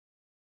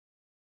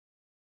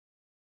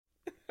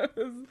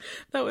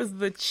That was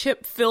the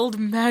chip-filled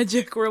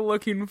magic we're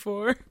looking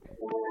for.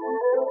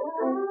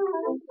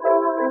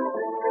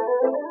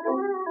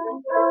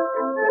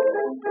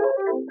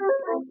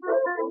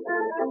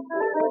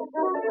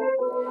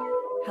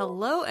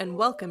 Hello and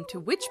welcome to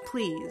Witch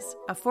Please,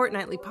 a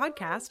fortnightly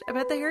podcast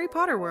about the Harry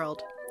Potter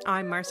world.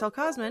 I'm Marcel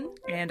Cosman.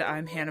 And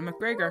I'm Hannah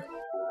McGregor.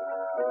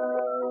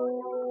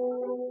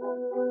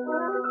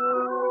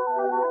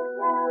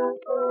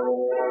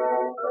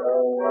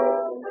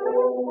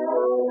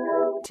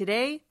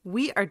 Today,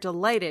 we are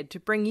delighted to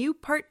bring you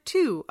part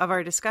 2 of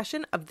our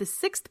discussion of the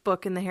 6th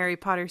book in the Harry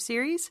Potter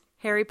series,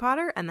 Harry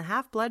Potter and the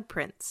Half-Blood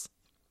Prince.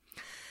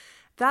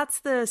 That's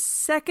the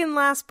second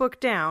last book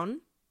down,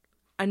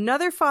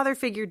 another father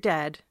figure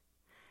dead,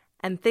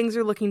 and things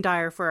are looking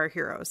dire for our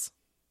heroes.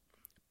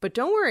 But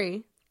don't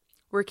worry,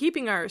 we're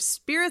keeping our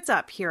spirits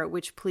up here at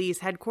Witch Please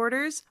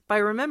headquarters by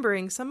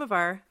remembering some of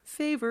our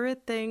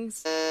favorite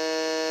things.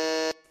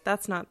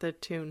 That's not the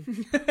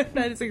tune.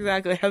 That is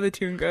exactly how the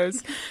tune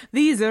goes.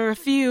 These are a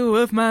few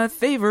of my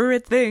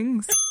favorite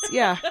things.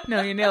 Yeah,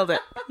 no, you nailed it.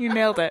 You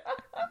nailed it.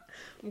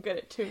 I'm good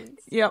at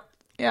tunes. Yep.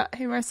 Yeah.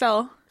 Hey,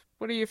 Marcel,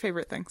 what are your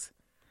favorite things?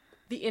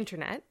 The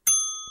internet.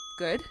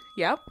 Good.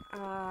 Yep.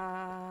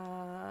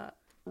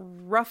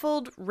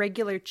 Ruffled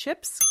regular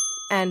chips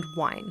and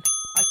wine.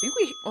 I think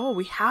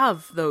we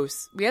have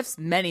those. We have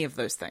many of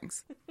those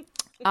things.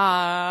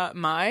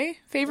 My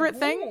favorite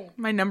thing,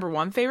 my number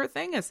one favorite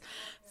thing is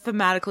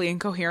thematically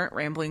incoherent,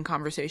 rambling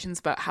conversations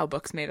about how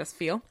books made us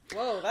feel.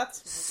 Whoa,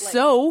 that's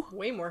so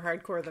way more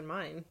hardcore than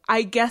mine.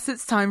 I guess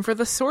it's time for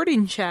the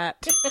sorting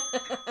chat.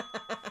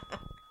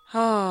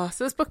 Oh,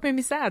 so this book made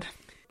me sad.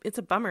 It's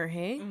a bummer,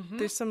 hey? Mm-hmm.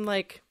 There's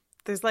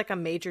a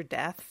major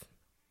death.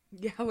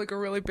 Yeah, like a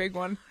really big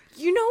one.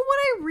 You know what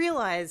I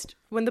realized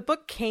when the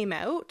book came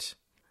out?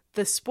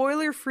 The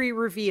spoiler-free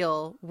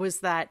reveal was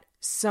that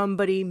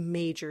somebody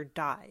major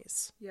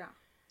dies. Yeah.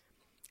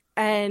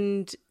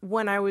 And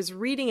when I was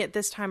reading it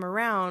this time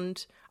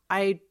around,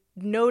 I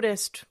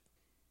noticed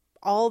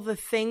all the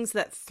things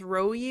that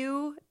throw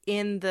you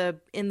in the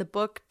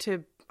book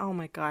to, oh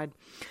my God.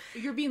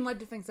 You're being led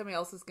to think somebody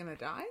else is going to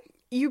die?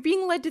 You're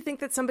being led to think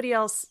that somebody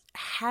else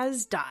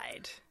has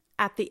died.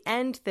 At the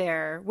end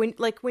there,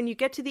 when you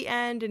get to the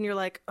end and you're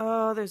like,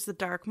 oh, there's the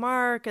dark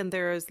mark and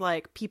there's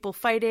like people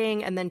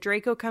fighting, and then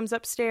Draco comes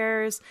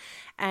upstairs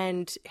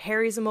and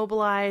Harry's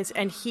immobilized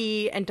and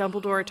he and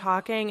Dumbledore are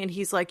talking and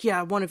he's like,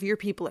 yeah, one of your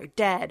people are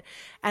dead.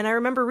 And I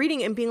remember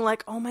reading it and being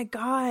like, oh my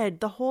God,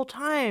 the whole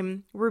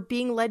time we're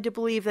being led to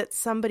believe that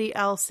somebody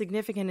else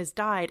significant has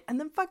died, and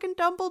then fucking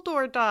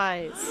Dumbledore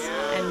dies.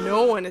 Yeah. And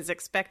no one is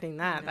expecting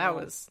that.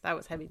 No. That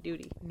was heavy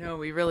duty. No,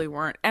 we really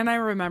weren't. And I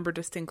remember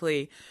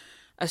distinctly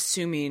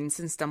assuming,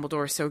 since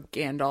Dumbledore's so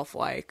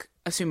Gandalf-like,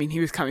 assuming he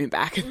was coming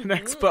back in the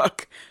next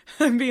book,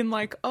 and being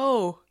like,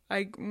 oh,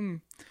 I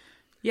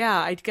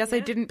guess I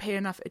didn't pay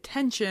enough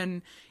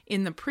attention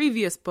in the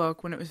previous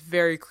book when it was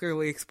very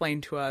clearly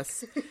explained to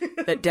us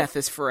that death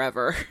is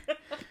forever.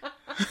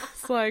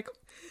 It's like,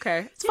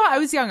 okay, it's fine. I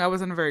was young. I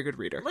wasn't a very good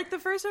reader. Like, the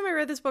first time I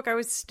read this book, I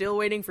was still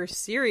waiting for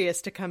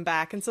Sirius to come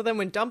back. And so then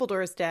when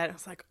Dumbledore is dead, I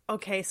was like,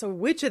 okay, so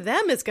which of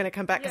them is going to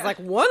come back? Because,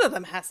 one of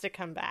them has to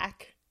come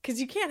back. Because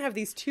you can't have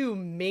these two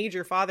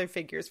major father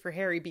figures for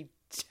Harry be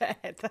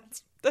dead.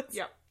 That's that's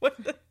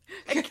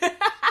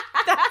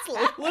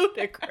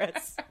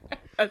ludicrous.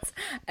 That's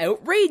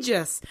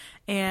outrageous.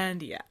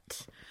 And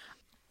yet.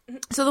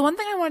 So the one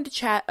thing I wanted to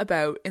chat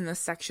about in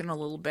this section a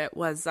little bit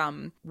was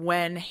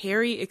when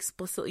Harry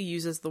explicitly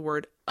uses the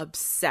word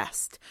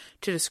obsessed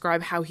to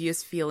describe how he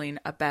is feeling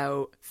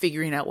about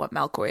figuring out what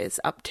Malfoy is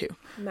up to.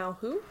 Mal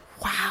who?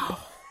 Wow.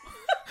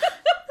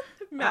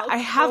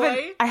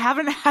 Malfoy. I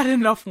haven't had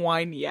enough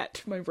wine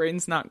yet. My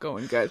brain's not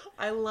going good.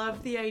 I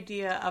love the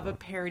idea of a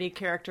parody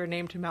character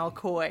named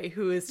Malfoy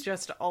who is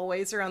just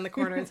always around the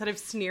corner. Instead of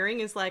sneering,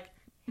 is like,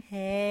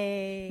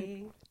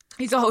 hey.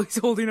 He's always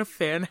holding a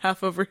fan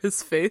half over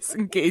his face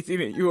and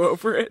gazing at you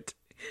over it.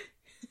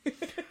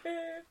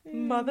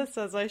 Mother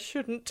says I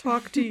shouldn't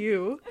talk to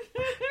you.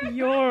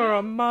 You're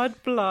a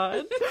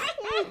mudblood.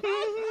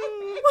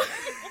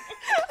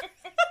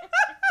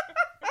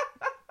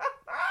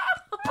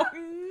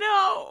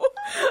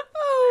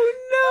 Oh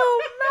no,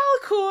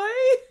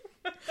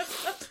 Malfoy!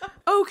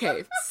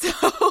 Okay,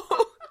 so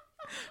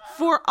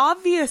for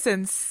obvious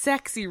and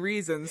sexy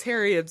reasons,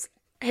 Harry is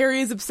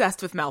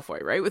obsessed with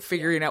Malfoy, right? With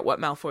figuring out what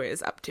Malfoy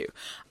is up to.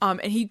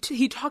 And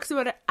he talks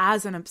about it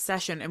as an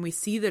obsession, and we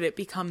see that it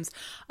becomes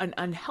an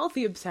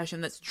unhealthy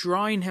obsession that's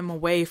drawing him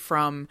away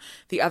from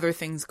the other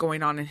things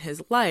going on in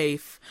his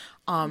life.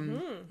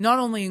 Not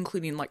only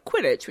including like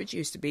Quidditch, which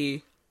used to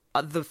be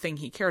the thing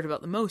he cared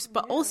about the most,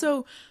 but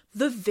also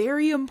the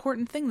very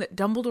important thing that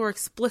Dumbledore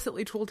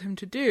explicitly told him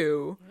to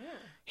do.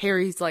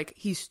 Harry's like,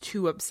 he's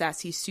too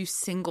obsessed. He's too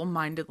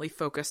single-mindedly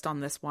focused on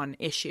this one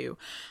issue.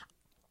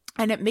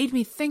 And it made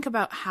me think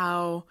about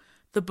how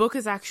the book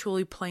is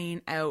actually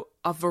playing out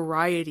a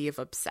variety of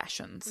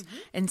obsessions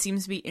and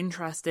seems to be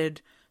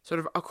interested sort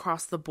of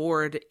across the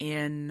board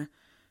in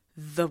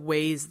the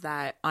ways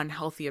that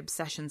unhealthy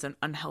obsessions and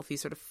unhealthy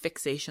sort of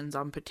fixations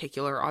on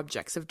particular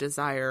objects of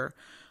desire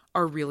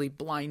are really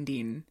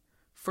blinding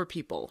for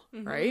people,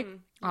 right?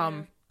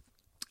 Yeah.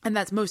 And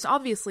that's most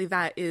obviously,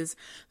 that is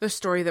the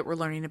story that we're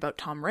learning about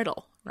Tom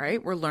Riddle,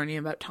 right? We're learning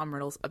about Tom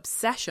Riddle's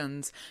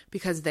obsessions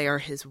because they are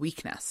his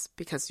weakness,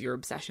 because your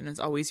obsession is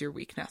always your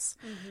weakness.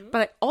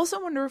 But I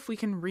also wonder if we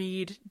can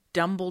read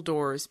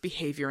Dumbledore's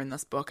behavior in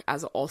this book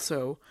as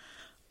also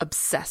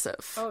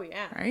obsessive. Oh,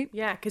 yeah. Right?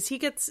 Yeah, because he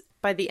gets,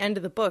 by the end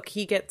of the book,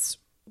 he gets,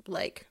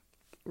 like,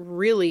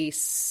 really,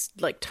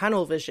 like,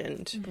 tunnel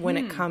visioned when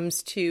it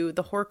comes to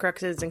the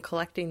Horcruxes and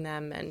collecting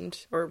them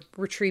or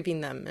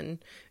retrieving them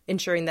and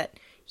ensuring that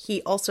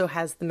he also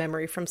has the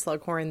memory from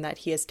Slughorn that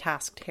he has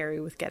tasked Harry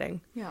with getting.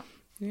 Yeah.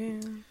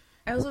 Yeah.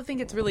 I also think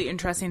it's really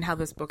interesting how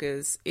this book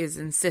is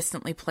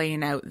insistently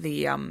playing out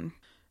the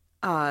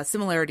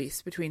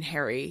similarities between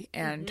Harry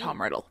and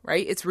Tom Riddle,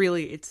 right?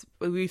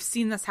 We've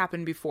seen this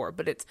happen before,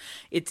 but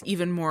it's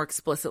even more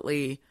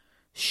explicitly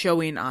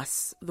showing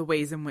us the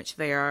ways in which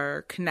they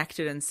are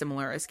connected and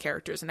similar as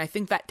characters. And I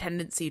think that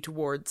tendency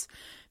towards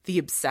the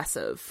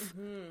obsessive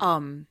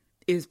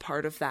is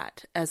part of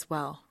that as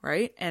well,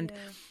 right? And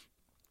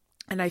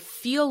I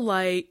feel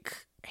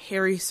like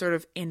Harry sort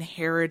of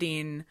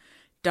inheriting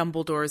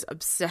Dumbledore's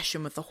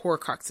obsession with the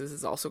Horcruxes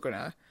is also going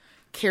to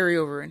carry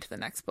over into the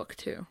next book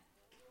too.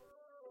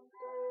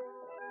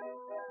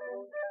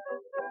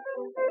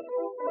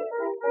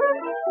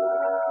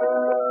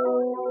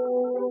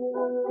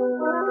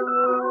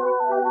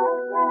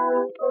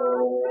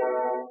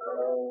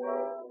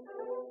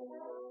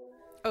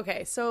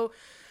 Okay, so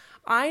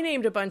I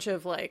named a bunch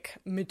of, like,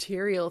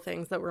 material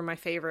things that were my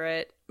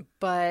favorite,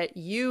 but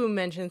you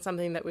mentioned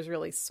something that was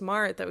really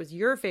smart, that was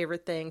your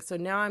favorite thing. So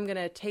now I'm going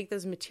to take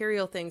those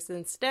material things.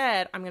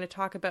 Instead, I'm going to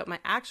talk about my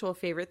actual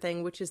favorite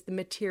thing, which is the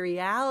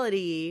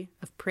materiality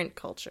of print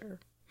culture.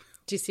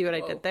 Do you see what I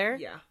did there?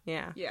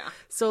 Yeah.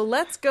 So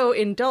let's go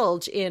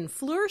indulge in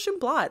Flourish and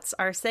Blots,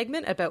 our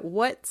segment about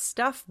what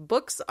stuff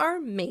books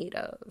are made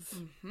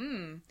of.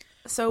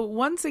 So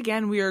once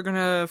again, we are going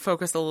to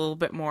focus a little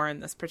bit more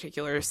in this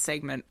particular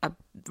segment,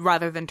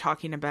 rather than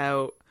talking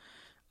about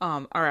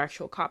our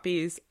actual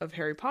copies of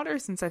Harry Potter,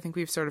 since I think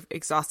we've sort of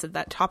exhausted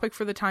that topic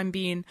for the time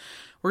being.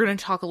 We're going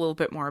to talk a little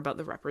bit more about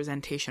the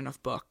representation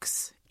of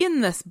books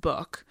in this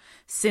book,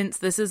 since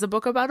this is a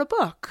book about a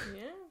book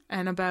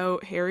and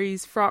about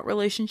Harry's fraught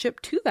relationship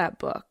to that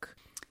book.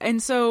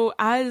 And so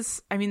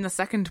the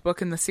second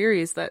book in the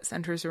series that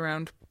centers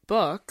around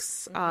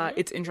books,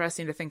 it's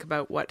interesting to think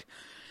about what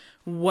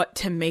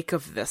to make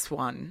of this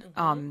one,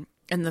 and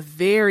the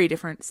very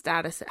different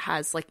status it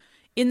has. Like,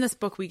 in this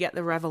book, we get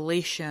the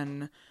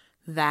revelation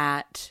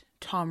that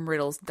Tom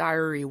Riddle's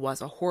diary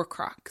was a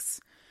Horcrux,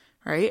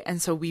 right? And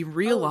so we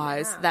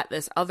realize that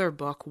this other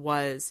book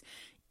was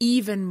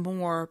even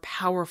more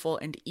powerful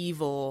and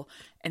evil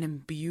and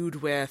imbued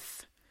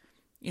with,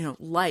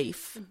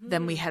 life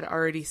than we had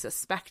already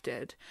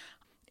suspected.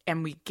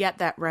 And we get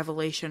that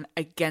revelation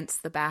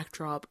against the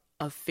backdrop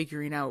of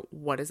figuring out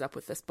what is up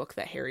with this book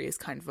that Harry is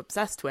kind of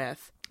obsessed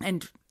with.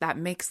 And that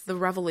makes the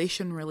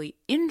revelation really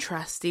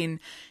interesting.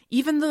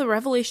 Even the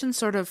revelation,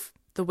 sort of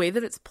the way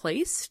that it's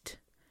placed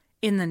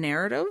in the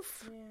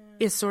narrative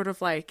is sort of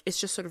like, it's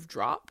just sort of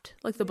dropped.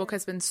 Like, the book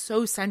has been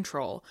so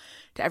central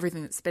to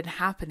everything that's been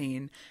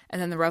happening.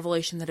 And then the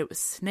revelation that it was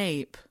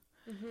Snape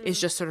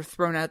is just sort of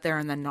thrown out there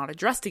and then not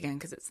addressed again,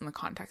 because it's in the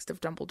context of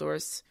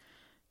Dumbledore's,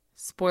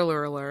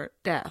 spoiler alert,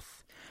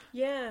 death.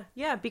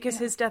 Yeah, because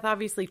his death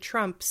obviously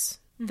trumps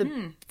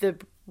the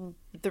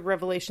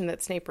revelation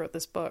that Snape wrote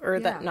this book, or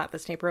that, not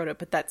that Snape wrote it,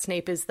 but that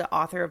Snape is the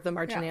author of the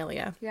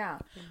Marginalia. Yeah.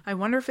 I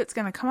wonder if it's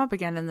going to come up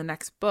again in the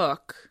next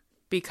book,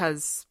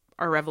 because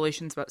our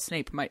revelations about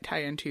Snape might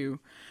tie into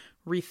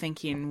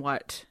rethinking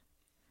what...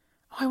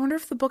 Oh, I wonder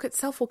if the book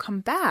itself will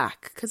come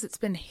back, because it's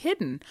been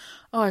hidden.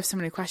 Oh, I have so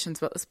many questions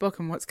about this book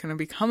and what's going to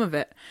become of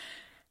it.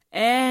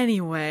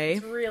 Anyway.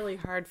 It's really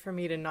hard for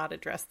me to not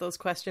address those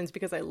questions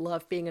because I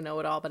love being a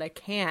know-it-all, but I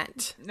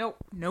can't.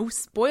 No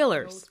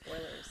spoilers.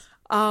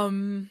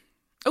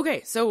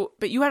 Okay, so,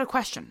 but you had a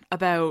question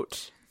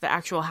about the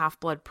actual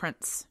Half-Blood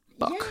Prince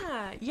book.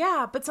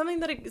 Yeah, but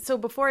something that so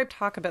before I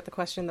talk about the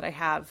question that I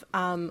have,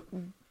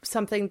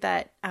 something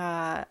that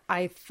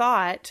I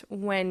thought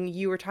when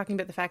you were talking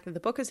about the fact that the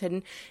book is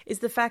hidden is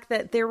the fact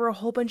that there were a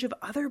whole bunch of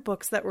other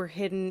books that were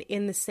hidden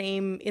in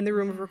the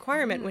room of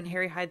requirement when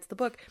Harry hides the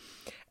book.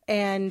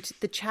 And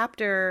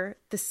the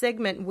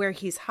segment where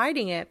he's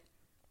hiding it,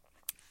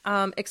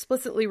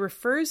 explicitly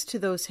refers to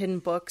those hidden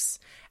books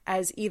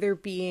as either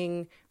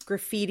being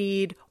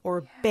graffitied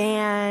or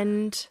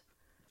banned.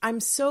 I'm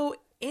so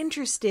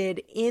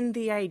interested in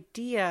the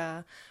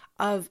idea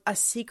of a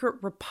secret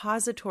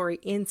repository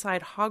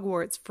inside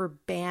Hogwarts for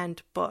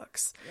banned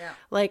books. Yeah.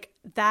 Like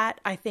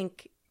that, I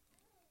think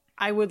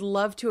I would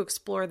love to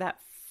explore that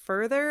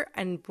further,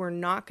 and we're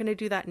not going to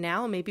do that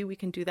now. Maybe we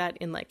can do that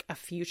in like a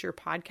future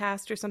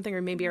podcast or something,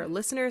 or maybe our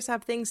listeners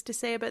have things to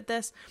say about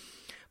this.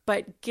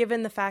 But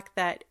given the fact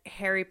that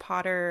Harry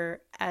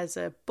Potter as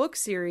a book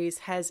series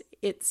has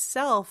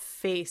itself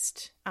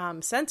faced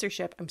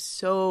censorship, I'm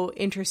so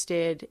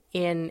interested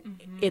in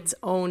its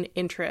own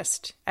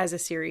interest as a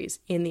series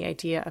in the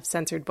idea of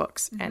censored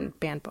books and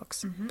banned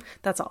books.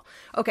 That's all.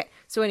 Okay,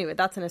 so anyway,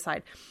 that's an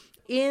aside.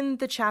 In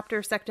the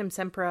chapter Sectum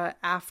Sempra,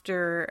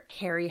 after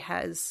Harry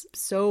has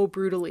so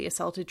brutally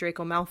assaulted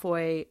Draco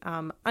Malfoy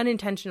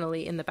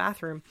unintentionally in the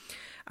bathroom,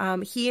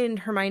 he and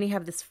Hermione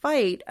have this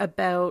fight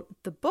about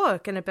the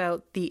book and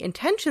about the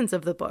intentions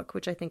of the book,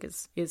 which I think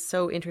is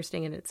so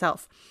interesting in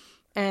itself.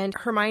 And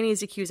Hermione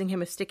is accusing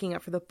him of sticking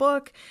up for the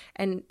book,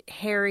 and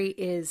Harry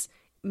is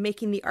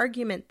making the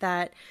argument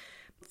that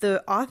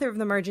the author of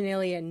the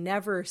Marginalia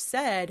never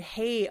said,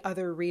 hey,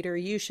 other reader,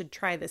 you should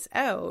try this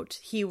out.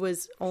 He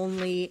was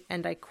only,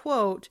 and I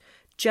quote,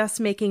 just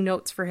making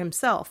notes for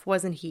himself,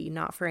 wasn't he?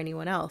 Not for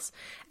anyone else.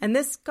 And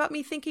this got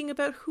me thinking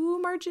about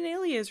who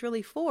Marginalia is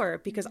really for,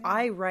 because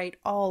I write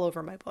all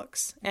over my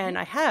books, and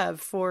I have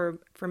for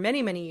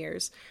many, many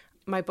years.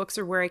 My books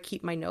are where I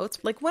keep my notes.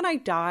 Like, when I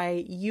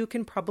die, you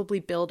can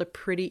probably build a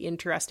pretty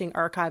interesting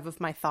archive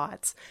of my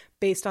thoughts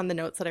based on the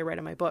notes that I write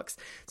in my books.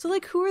 So,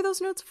 like, who are those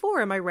notes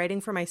for? Am I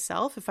writing for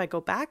myself if I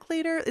go back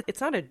later?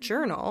 It's not a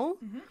journal.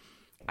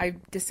 I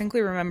distinctly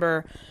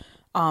remember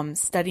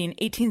studying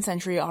 18th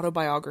century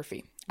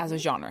autobiography as a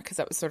genre, because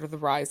that was sort of the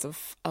rise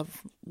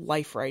of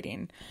life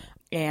writing.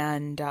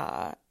 And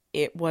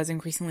it was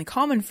increasingly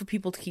common for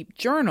people to keep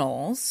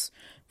journals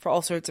for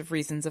all sorts of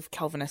reasons of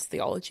Calvinist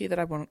theology that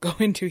I won't go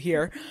into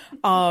here.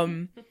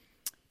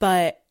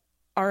 But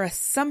our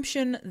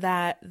assumption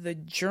that the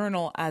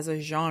journal as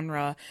a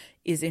genre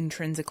is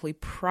intrinsically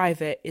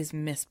private is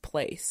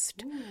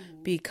misplaced. Ooh.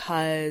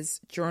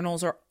 Because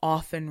journals are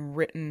often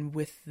written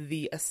with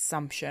the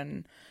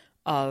assumption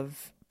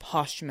of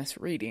posthumous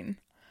reading.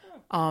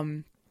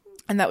 And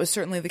that was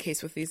certainly the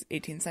case with these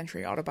 18th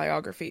century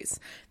autobiographies,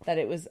 that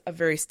it was a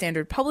very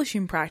standard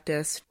publishing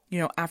practice,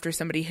 after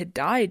somebody had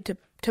died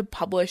to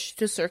publish,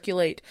 to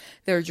circulate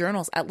their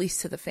journals, at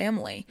least to the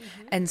family.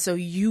 And so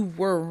you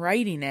were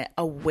writing it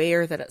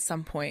aware that at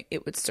some point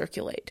it would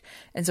circulate.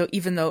 And so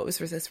even though it was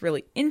for this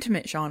really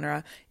intimate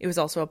genre, it was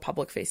also a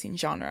public facing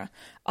genre.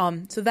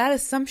 So that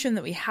assumption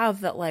that we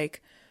have that,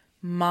 like,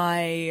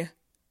 my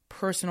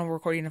personal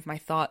recording of my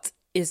thoughts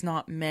is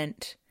not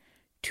meant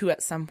to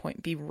at some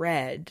point be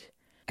read,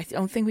 I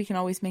don't think we can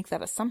always make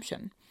that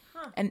assumption.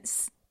 And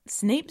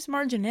Snape's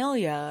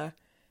Marginalia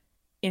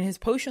in his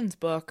potions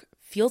book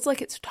feels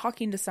like it's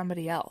talking to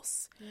somebody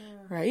else,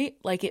 right?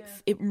 Like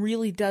it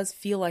really does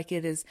feel like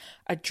it is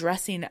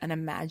addressing an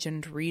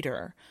imagined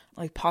reader,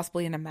 like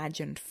possibly an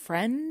imagined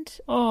friend.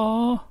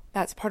 Oh,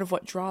 that's part of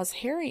what draws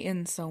Harry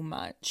in so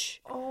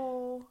much.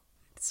 Oh,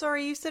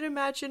 sorry, you said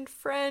imagined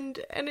friend,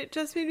 and it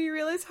just made me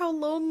realize how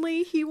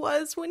lonely he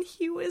was when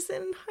he was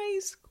in high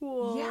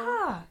school.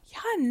 Yeah,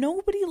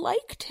 nobody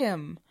liked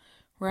him,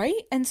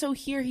 right? And so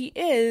here he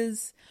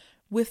is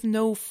with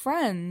no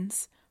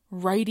friends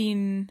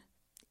writing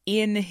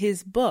in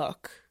his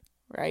book,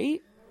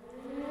 right?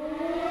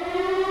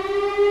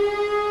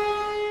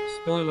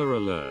 Spoiler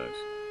alert.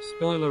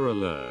 Spoiler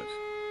alert.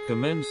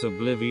 Commence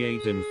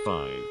Obliviate in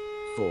 5,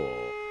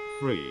 4,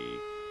 3,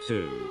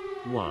 2,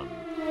 1.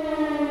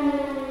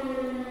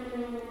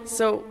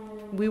 So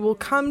we will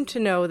come to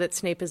know that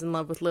Snape is in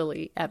love with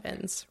Lily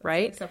Evans,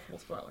 right? Acceptable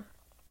spoiler.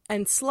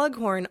 And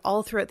Slughorn,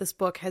 all throughout this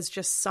book, has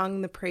just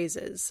sung the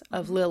praises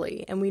of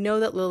Lily. And we know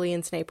that Lily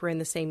and Snape were in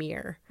the same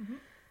year.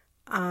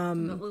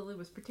 That Lily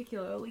was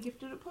particularly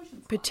gifted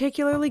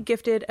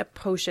at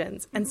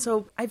potions. And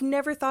so I've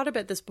never thought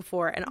about this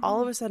before. And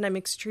all of a sudden I'm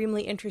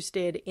extremely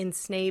interested in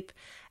Snape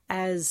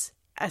as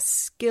a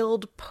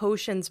skilled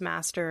potions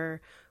master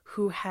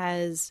who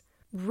has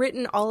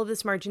written all of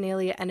this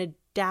Marginalia and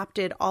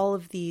adapted all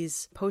of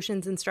these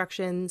potions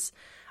instructions.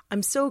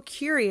 I'm so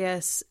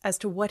curious as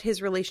to what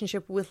his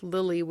relationship with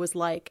Lily was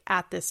like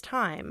at this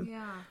time.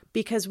 Yeah.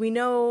 Because we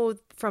know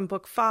from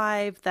book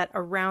 5 that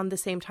around the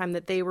same time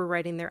that they were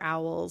writing their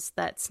Owls,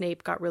 that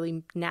Snape got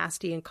really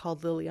nasty and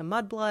called Lily a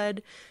mudblood.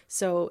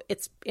 So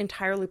it's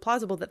entirely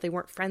plausible that they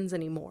weren't friends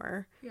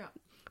anymore. Yeah.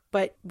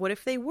 But what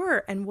if they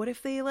were? And what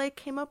if they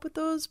came up with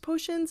those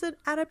potions and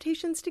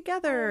adaptations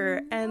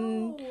together? Oh,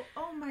 no.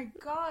 Oh my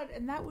God.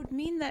 And that would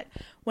mean that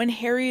when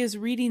Harry is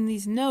reading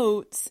these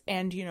notes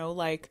and,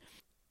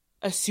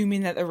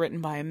 assuming that they're written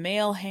by a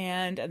male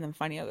hand and then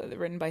finding out that they're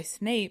written by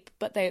Snape,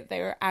 but they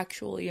are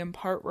actually in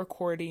part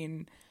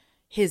recording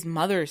his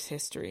mother's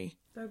history.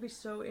 That would be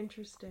so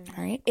interesting.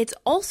 All right. It's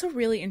also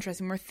really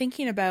interesting. We're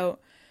thinking about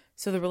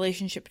the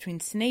relationship between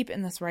Snape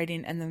in this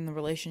writing and then the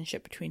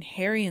relationship between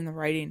Harry in the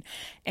writing,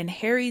 and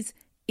Harry's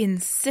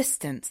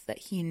insistence that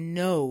he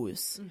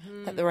knows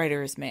that the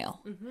writer is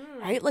male.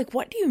 Right? Like,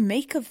 what do you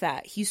make of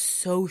that? He's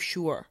so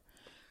sure.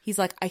 He's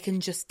like, I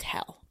can just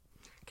tell.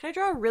 Can I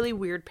draw a really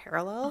weird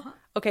parallel?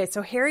 Okay,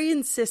 so Harry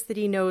insists that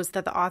he knows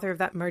that the author of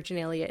that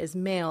marginalia is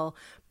male,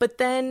 but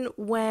then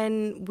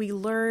when we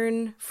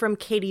learn from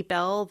Katie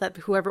Bell that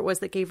whoever it was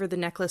that gave her the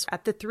necklace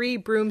at the 3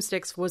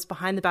 broomsticks was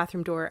behind the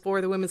bathroom door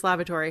for the women's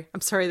lavatory. I'm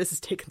sorry this has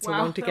taken so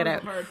long to get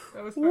out.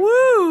 That was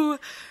hard.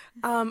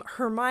 Woo!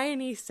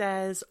 Hermione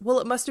says, well,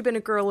 it must have been a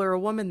girl or a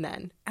woman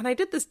then. And I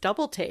did this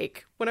double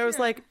take when I was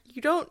like,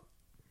 you don't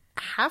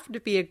have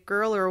to be a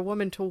girl or a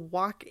woman to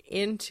walk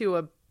into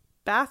a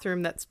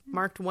bathroom that's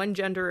marked one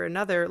gender or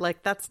another.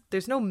 Like,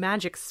 there's no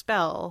magic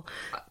spell.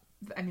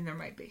 I mean, there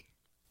might be.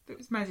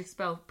 There's magic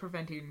spell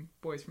preventing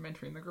boys from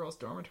entering the girls'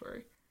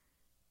 dormitory.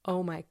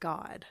 Oh my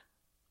god.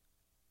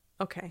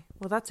 Okay,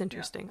 well that's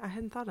interesting. I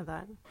hadn't thought of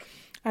that.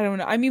 I don't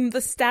know. I mean,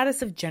 the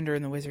status of gender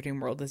in the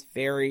wizarding world is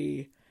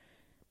very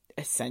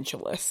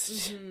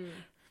essentialist. Mm-hmm.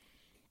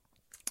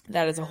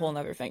 That is a whole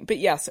nother thing. But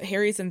yes,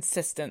 Harry's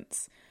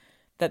insistence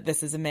that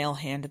this is a male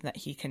hand and that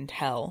he can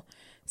tell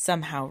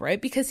somehow,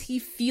 right? Because he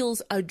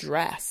feels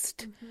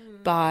addressed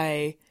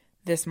by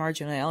this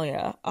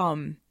marginalia.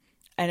 And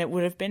it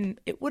would have been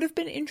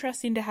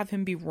interesting to have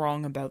him be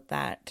wrong about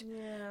that.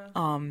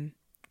 Yeah.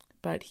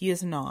 But he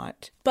is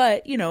not.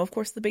 But, you know, of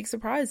course the big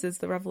surprise is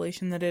the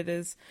revelation that it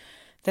is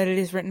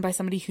written by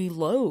somebody who he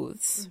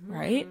loathes,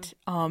 right?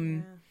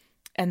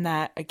 And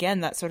that, again,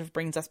 that sort of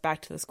brings us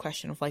back to this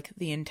question of, like,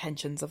 the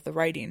intentions of the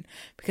writing.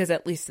 Because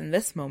at least in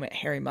this moment,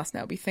 Harry must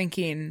now be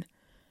thinking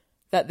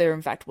that there,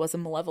 in fact, was a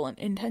malevolent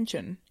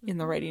intention in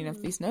the writing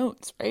of these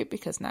notes, right?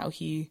 Because now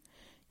he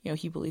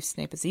believes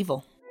Snape is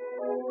evil.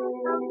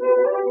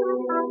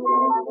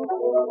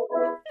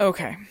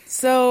 Okay,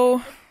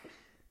 so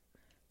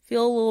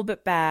feel a little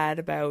bit bad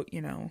about,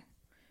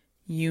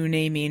 you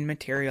naming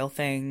material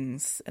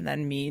things and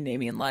then me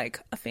naming, like,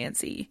 a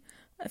fancy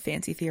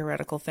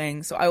theoretical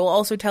thing. So I will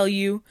also tell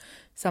you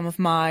some of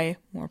my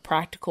more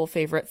practical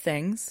favorite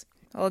things.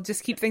 I'll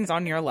just keep things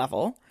on your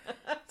level.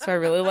 So I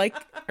really like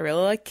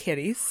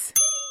kitties.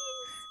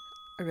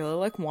 I really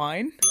like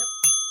wine. Yep.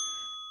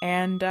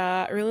 And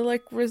I really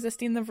like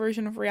resisting the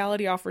version of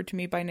reality offered to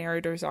me by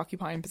narrators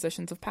occupying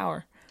positions of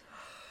power.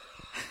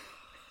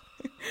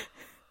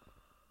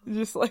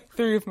 Just like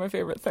 3 of my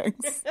favorite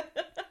things.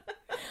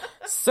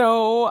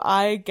 So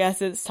I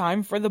guess it's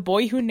time for The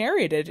Boy Who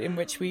Narrated, in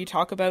which we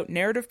talk about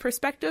narrative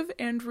perspective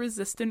and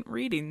resistant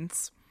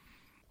readings.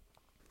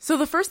 So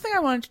the first thing I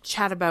wanted to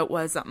chat about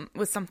was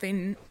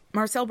something,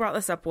 Marcel brought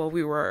this up while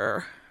we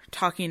were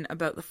talking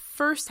about the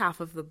first half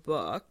of the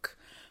book,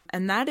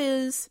 and that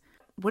is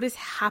what is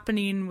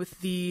happening with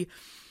the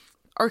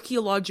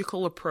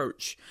archaeological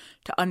approach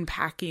to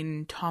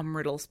unpacking Tom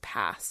Riddle's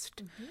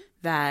past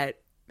that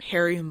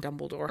Harry and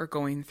Dumbledore are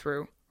going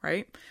through,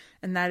 right?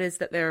 And that is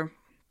that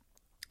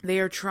they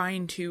are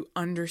trying to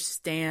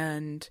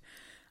understand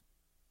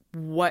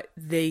what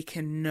they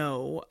can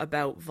know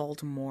about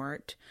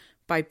Voldemort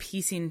by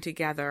piecing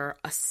together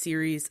a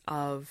series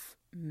of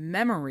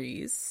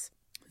memories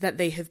that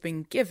they have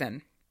been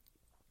given.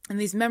 And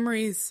these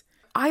memories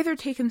either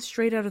taken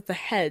straight out of the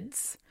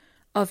heads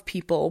of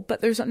people, but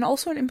there's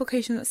also an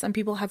implication that some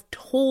people have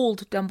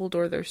told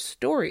Dumbledore their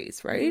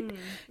stories, right?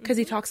 Because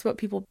he talks about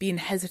people being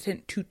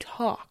hesitant to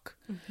talk.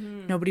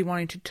 Nobody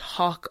wanting to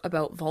talk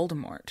about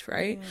Voldemort,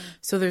 right?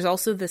 So there's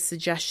also this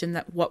suggestion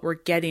that what we're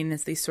getting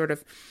is these sort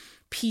of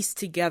pieced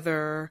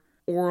together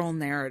oral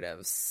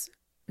narratives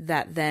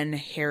that then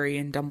Harry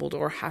and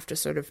Dumbledore have to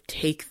sort of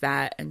take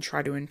that and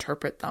try to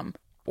interpret them.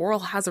 Oral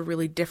has a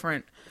really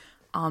different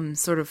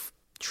sort of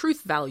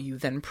truth value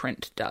than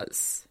print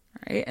does.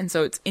 Right. And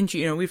so it's,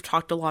 we've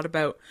talked a lot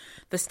about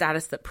the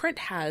status that print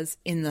has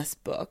in this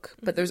book,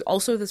 but there's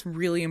also this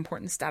really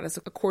important status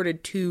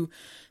accorded to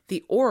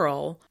the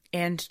oral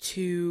and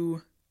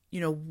to,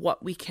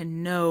 what we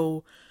can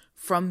know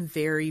from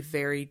very,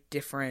 very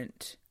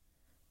different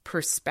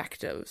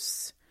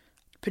perspectives,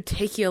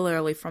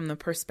 particularly from the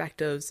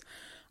perspectives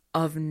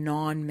of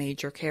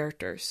non-major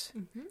characters.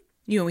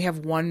 We have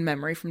one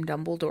memory from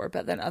Dumbledore,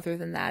 but then other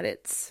than that,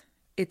 it's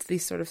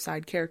these sort of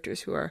side characters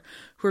who are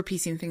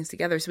piecing things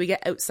together. So we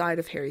get outside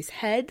of Harry's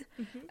head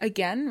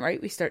again,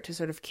 right? We start to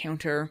sort of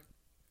counter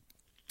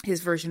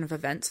his version of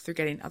events through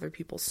getting other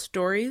people's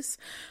stories.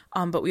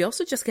 But we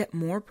also just get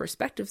more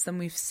perspectives than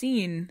we've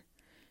seen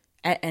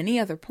at any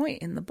other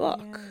point in the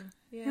book.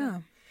 Yeah.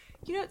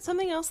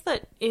 Something else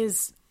that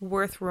is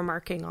worth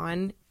remarking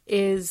on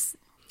is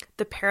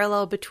the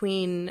parallel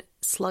between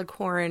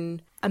Slughorn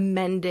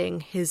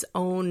amending his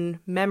own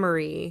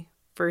memory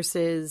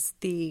versus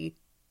the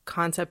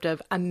concept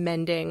of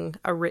amending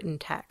a written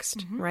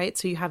text, right?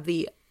 So you have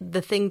the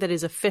thing that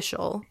is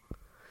official,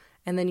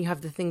 and then you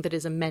have the thing that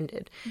is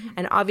amended.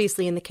 And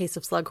obviously in the case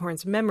of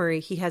Slughorn's memory,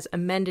 he has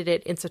amended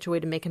it in such a way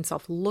to make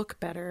himself look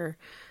better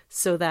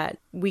so that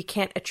we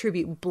can't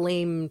attribute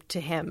blame to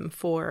him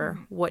for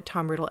what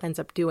Tom Riddle ends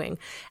up doing.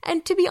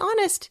 And to be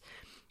honest,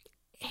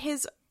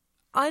 his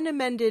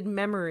unamended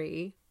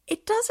memory,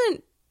 it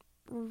doesn't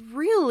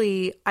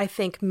really, I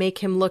think, make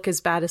him look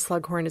as bad as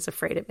Slughorn is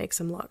afraid it makes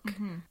him look.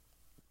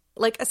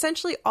 Like,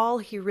 essentially all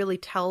he really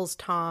tells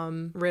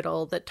Tom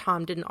Riddle that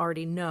Tom didn't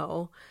already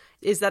know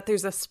is that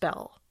there's a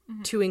spell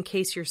to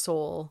encase your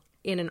soul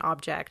in an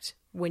object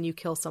when you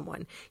kill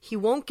someone. He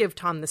won't give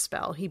Tom the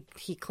spell.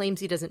 He claims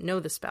he doesn't know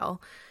the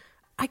spell.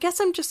 I guess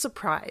I'm just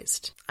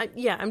surprised.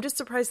 I'm just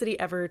surprised that he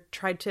ever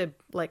tried to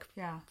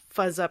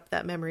fuzz up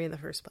that memory in the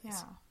first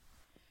place.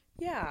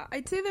 Yeah,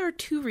 I'd say there are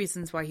two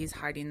reasons why he's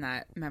hiding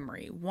that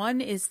memory.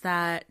 One is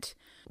that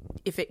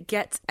if it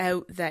gets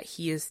out that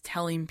he is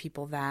telling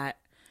people that,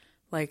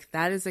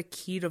 that is a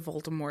key to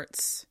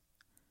Voldemort's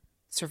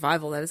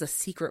survival. That is a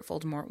secret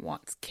Voldemort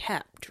wants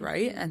kept,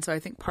 right? Mm-hmm. And so I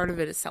think part of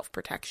it is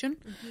self-protection,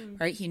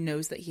 right? He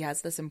knows that he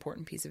has this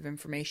important piece of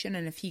information,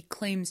 and if he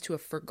claims to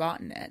have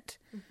forgotten it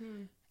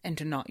and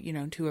to not,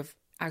 to have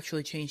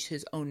actually changed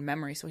his own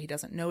memory so he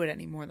doesn't know it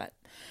anymore, that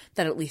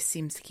at least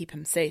seems to keep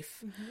him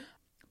safe.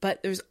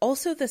 But there's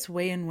also this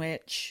way in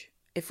which,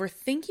 if we're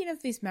thinking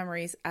of these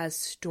memories as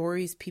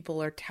stories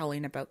people are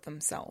telling about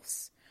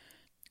themselves,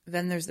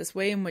 then there's this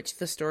way in which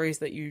the stories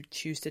that you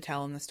choose to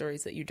tell and the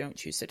stories that you don't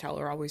choose to tell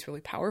are always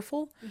really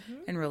powerful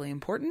and really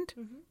important.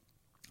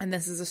 And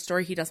this is a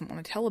story he doesn't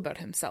want to tell about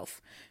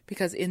himself,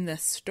 because in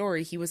this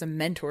story, he was a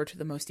mentor to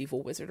the most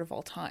evil wizard of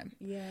all time.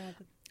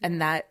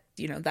 And that,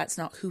 that's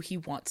not who he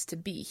wants to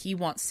be. He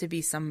wants to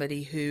be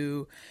somebody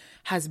who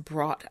has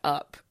brought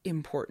up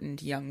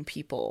important young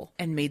people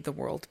and made the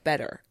world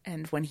better.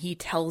 And when he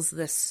tells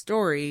this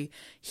story,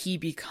 he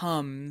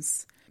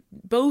becomes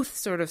both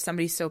sort of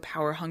somebody so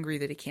power hungry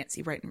that he can't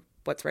see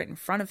what's right in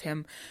front of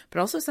him, but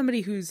also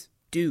somebody who's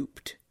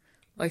duped,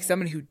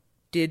 somebody who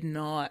did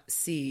not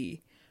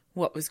see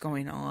what was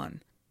going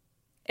on.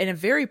 And a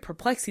very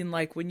perplexing,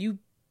 when you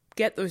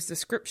get those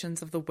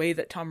descriptions of the way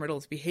that Tom Riddle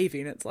is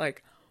behaving, it's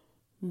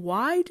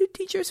why did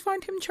teachers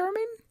find him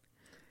charming?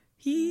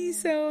 He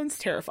sounds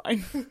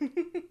terrifying.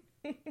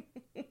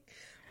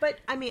 But,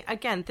 I mean,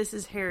 again, this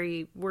is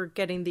Harry. We're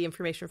getting the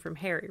information from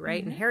Harry,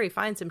 right? And Harry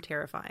finds him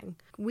terrifying.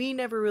 We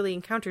never really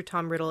encountered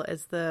Tom Riddle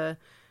as the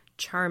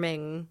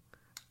charming,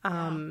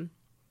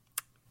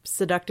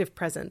 seductive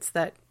presence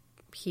that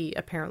he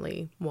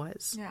apparently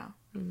was.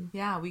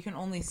 Yeah, we can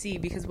only see,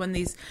 because when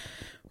these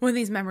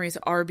memories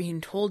are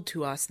being told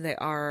to us, they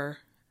are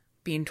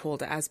being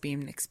told as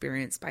being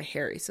experienced by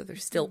Harry. So they're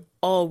still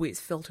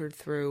always filtered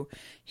through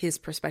his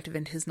perspective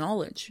and his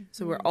knowledge.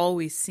 So we're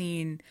always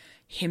seeing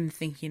him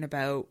thinking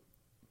about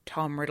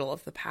Tom Riddle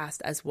of the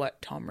past as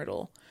what Tom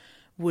Riddle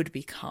would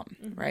become,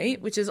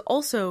 right? Which is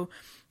also,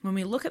 when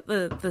we look at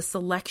the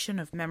selection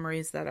of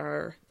memories that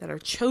are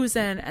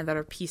chosen and that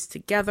are pieced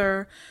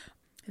together,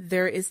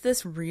 there is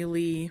this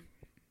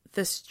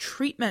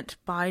treatment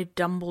by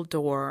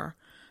Dumbledore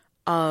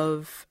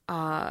of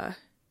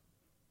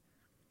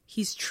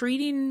he's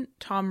treating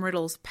Tom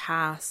Riddle's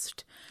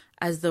past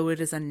as though it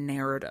is a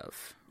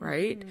narrative,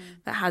 right?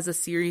 That has a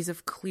series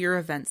of clear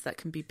events that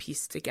can be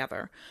pieced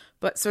together.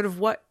 But sort of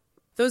what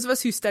those of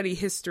us who study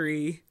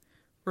history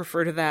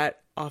refer to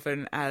that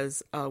often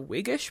as a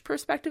Whiggish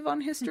perspective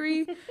on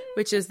history,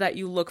 which is that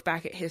you look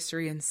back at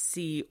history and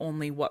see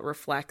only what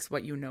reflects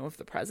what you know of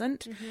the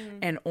present,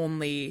 and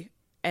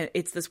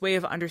it's this way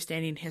of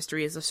understanding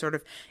history as a sort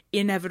of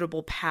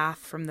inevitable path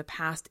from the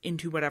past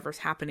into whatever's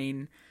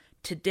happening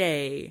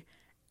today,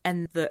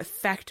 and the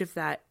effect of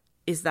that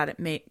is that it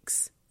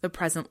makes the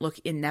present look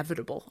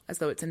inevitable, as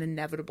though it's an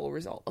inevitable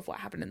result of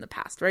what happened in the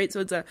past, right? So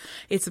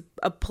it's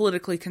a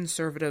politically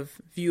conservative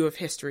view of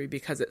history,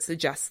 because it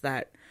suggests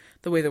that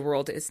the way the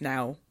world is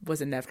now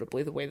was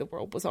inevitably the way the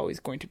world was always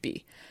going to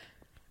be.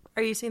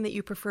 Are you saying that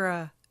you prefer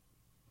a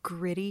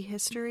gritty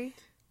history?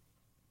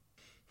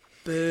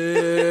 Boo!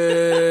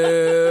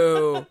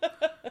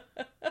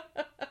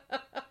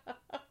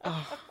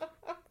 Oh,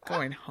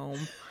 going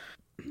home.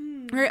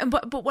 Right,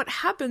 but what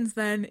happens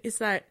then is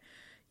that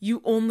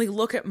you only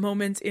look at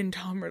moments in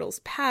Tom Riddle's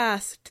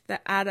past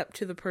that add up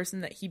to the person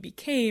that he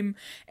became,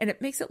 and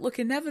it makes it look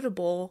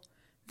inevitable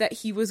that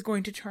he was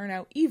going to turn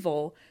out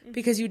evil,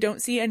 because you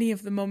don't see any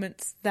of the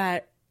moments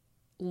that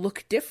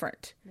look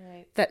different,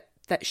 right?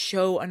 That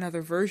show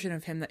another version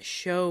of him, that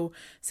show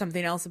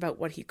something else about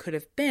what he could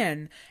have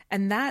been.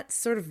 And that's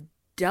sort of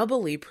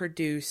doubly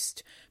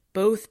produced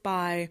both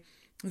by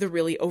the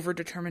really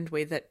overdetermined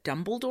way that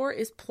Dumbledore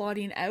is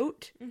plotting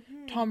out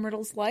Tom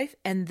Riddle's life,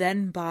 and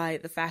then by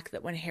the fact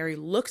that when Harry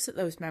looks at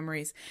those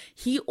memories,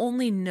 he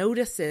only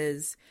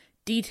notices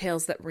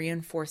details that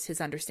reinforce his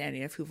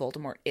understanding of who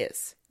Voldemort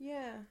is.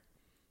 Yeah.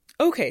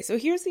 Okay, so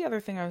here's the other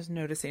thing I was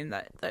noticing,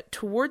 that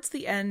towards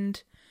the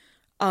end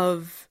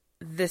of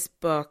this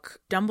book,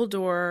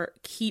 Dumbledore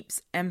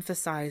keeps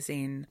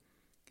emphasizing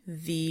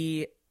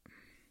the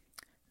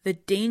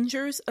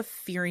dangers of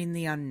fearing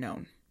the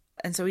unknown.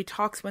 And so he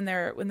talks when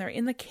they're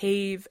in the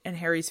cave and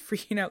Harry's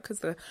freaking out because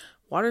the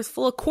water's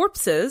full of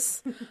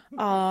corpses.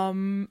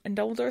 And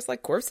Dumbledore's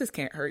like, corpses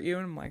can't hurt you.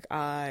 And I'm like,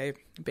 I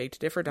beg to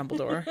differ,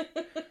 Dumbledore.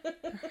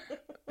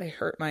 They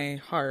hurt my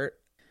heart.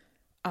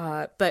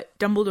 But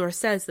Dumbledore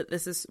says that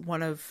this is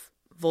one of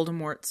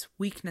Voldemort's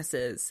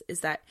weaknesses,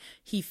 is that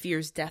he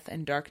fears death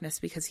and darkness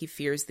because he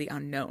fears the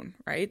unknown,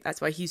 right?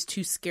 That's why he's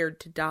too scared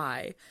to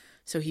die.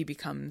 So he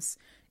becomes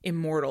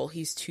immortal.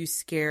 He's too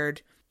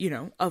scared,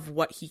 of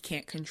what he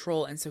can't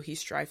control. And so he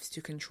strives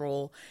to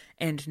control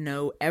and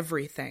know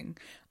everything.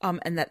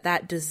 And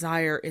that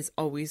desire is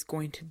always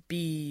going to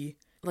be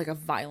like a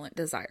violent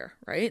desire,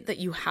 right? That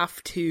you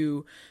have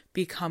to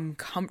become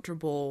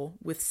comfortable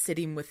with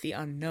sitting with the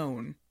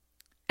unknown.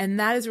 And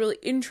that is really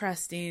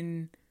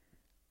interesting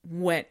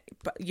when,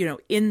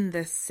 in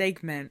this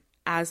segment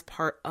as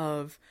part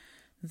of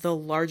the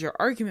larger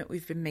argument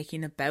we've been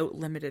making about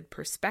limited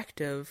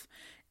perspective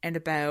and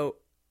about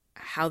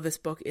how this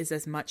book is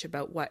as much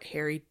about what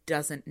Harry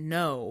doesn't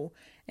know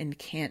and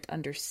can't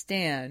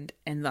understand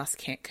and thus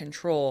can't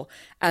control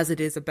as it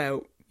is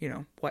about,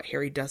 what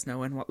Harry does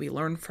know and what we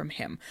learn from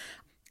him.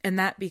 And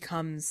that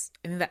comes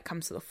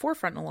to the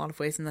forefront in a lot of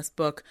ways in this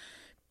book,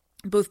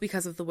 both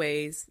because of the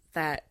ways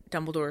that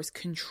Dumbledore is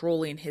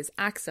controlling his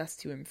access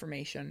to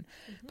information,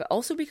 but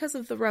also because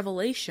of the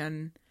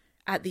revelation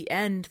at the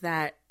end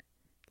that,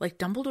 like,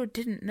 Dumbledore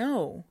didn't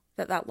know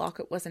that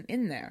locket wasn't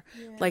in there.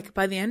 Yeah. Like,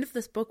 by the end of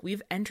this book,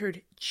 we've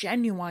entered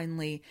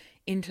genuinely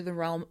into the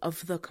realm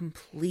of the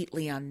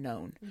completely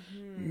unknown.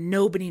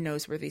 Nobody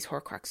knows where these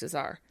Horcruxes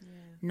are. Yeah.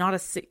 None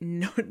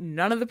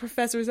of the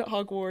professors at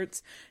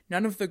Hogwarts,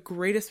 none of the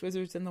greatest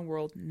wizards in the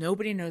world,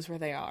 nobody knows where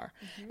they are.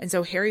 And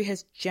so Harry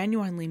has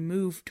genuinely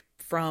moved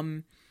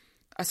from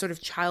a sort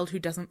of child who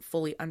doesn't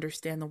fully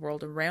understand the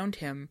world around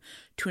him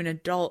to an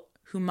adult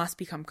who must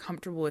become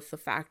comfortable with the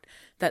fact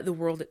that the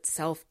world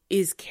itself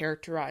is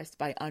characterized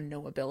by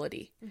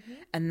unknowability.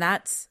 And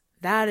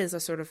that is a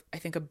sort of, I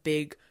think, a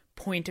big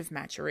point of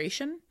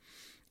maturation.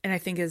 And I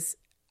think is,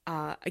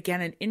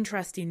 again, an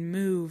interesting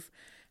move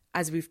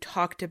as we've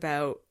talked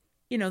about,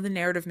 the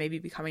narrative maybe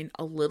becoming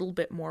a little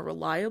bit more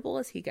reliable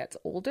as he gets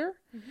older.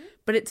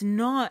 But it's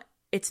not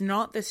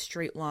this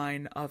straight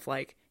line of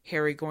like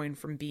Harry going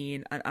from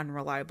being an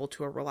unreliable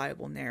to a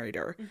reliable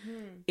narrator.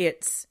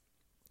 It's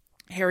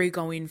Harry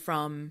going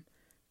from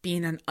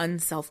being an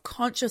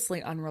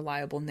unselfconsciously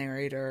unreliable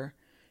narrator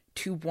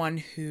to one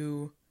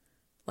who,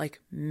 like,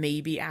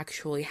 maybe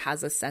actually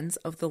has a sense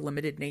of the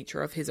limited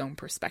nature of his own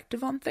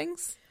perspective on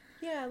things.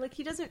 Yeah, like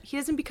he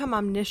doesn't become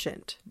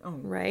omniscient,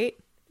 right?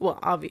 Well,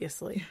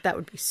 obviously, that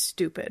would be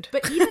stupid.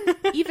 But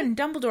even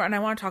Dumbledore, and I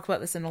want to talk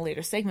about this in a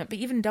later segment, but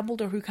even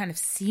Dumbledore, who kind of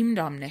seemed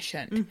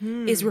omniscient,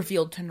 is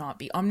revealed to not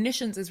be.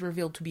 Omniscience is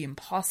revealed to be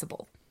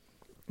impossible.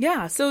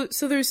 Yeah, so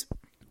there's,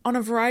 on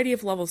a variety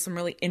of levels, some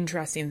really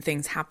interesting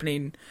things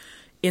happening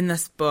in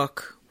this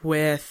book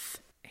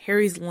with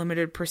Harry's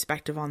limited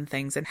perspective on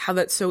things and how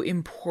that's so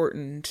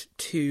important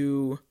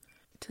to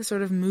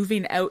sort of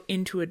moving out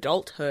into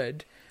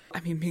adulthood. I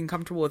mean, being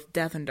comfortable with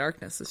death and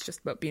darkness is just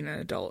about being an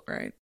adult,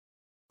 right?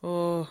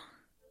 Oh,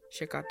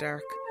 shit got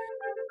dark.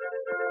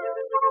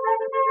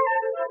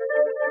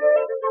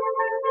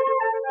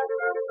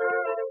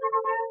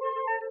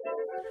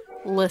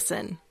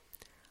 Listen,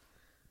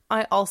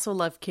 I also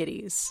love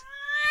kitties.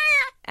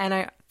 And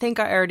I think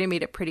I already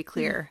made it pretty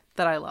clear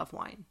that I love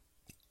wine.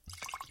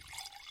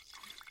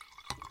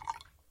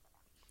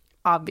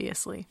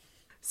 Obviously.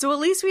 So at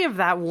least we have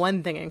that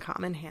one thing in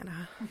common,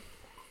 Hannah.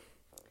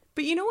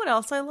 But you know what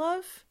else I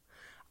love?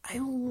 I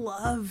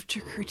love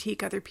to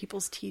critique other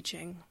people's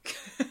teaching.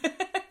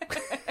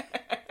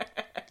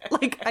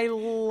 Like, I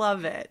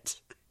love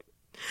it.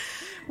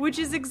 Which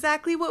is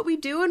exactly what we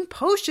do in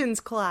Potions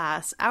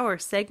Class, our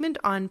segment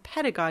on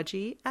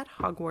pedagogy at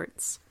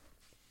Hogwarts.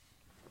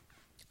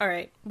 All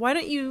right, why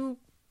don't you...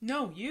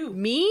 No, you.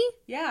 Me?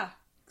 Yeah.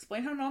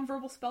 Explain how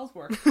nonverbal spells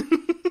work.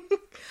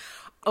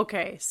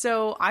 Okay,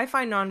 so I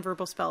find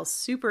nonverbal spells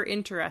super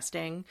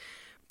interesting.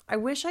 I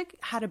wish I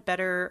had a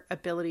better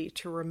ability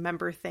to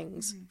remember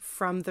things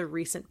from the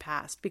recent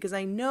past, because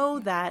I know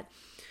that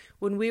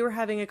when we were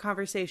having a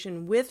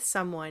conversation with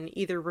someone,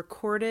 either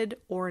recorded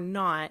or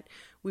not,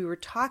 we were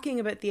talking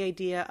about the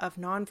idea of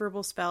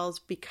nonverbal spells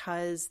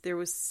because there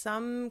was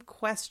some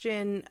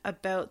question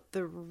about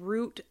the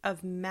root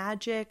of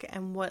magic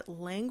and what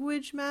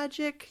language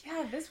magic.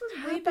 Yeah, this was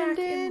way back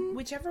in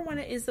whichever one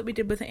it is that we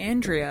did with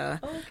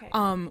Andrea. Oh,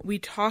 okay. We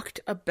talked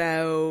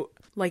about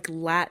like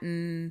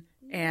Latin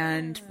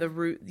and the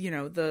root,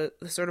 the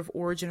sort of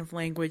origin of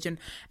language, and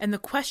the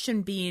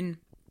question being,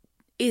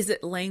 is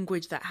it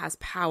language that has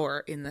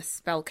power in the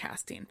spell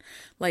casting?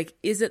 Like,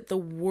 is it the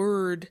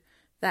word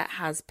that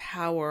has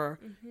power?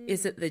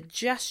 Is it the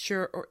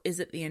gesture, or is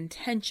it the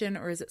intention,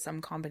 or is it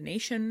some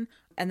combination?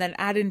 And then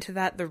add into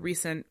that the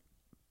recent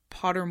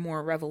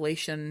Pottermore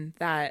revelation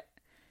that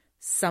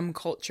some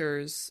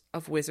cultures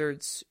of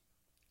wizards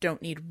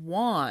don't need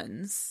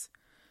wands.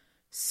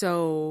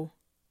 So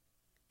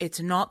it's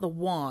not the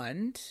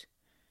wand,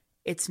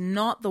 it's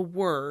not the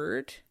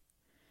word,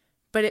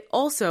 but it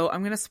also,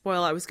 I'm going to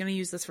spoil, I was going to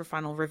use this for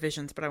final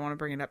revisions, but I want to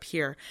bring it up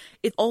here.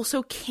 It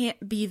also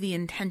can't be the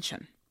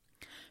intention,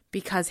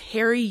 because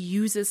Harry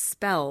uses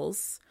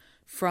spells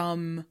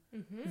from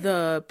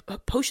the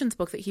potions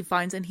book that he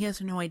finds, and he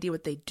has no idea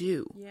what they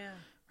do. Yeah.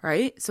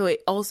 Right? So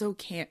it also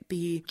can't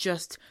be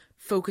just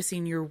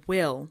focusing your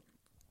will.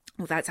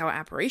 Well, that's how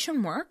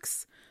apparition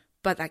works,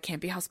 but that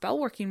can't be how spell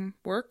working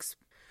works.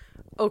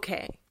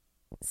 Okay.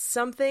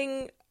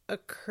 Something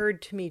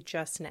occurred to me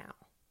just now.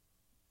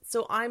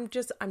 So I'm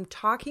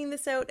talking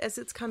this out as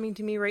it's coming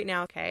to me right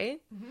now, okay?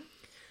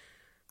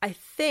 I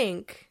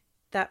think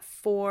that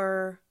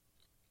for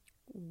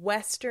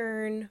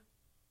Western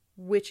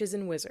witches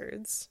and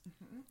wizards,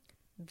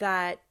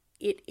 that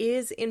it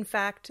is in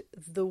fact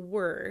the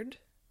word,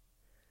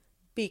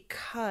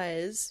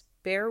 because,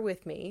 bear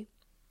with me,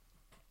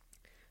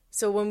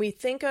 so when we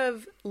think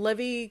of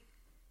Levi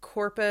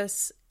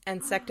Corpus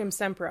and Sectum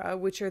Sempra,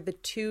 which are the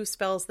two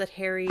spells that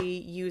Harry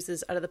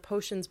uses out of the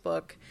potions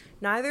book,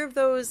 neither of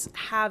those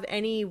have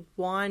any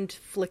wand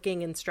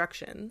flicking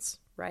instructions,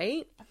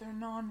 right? But they're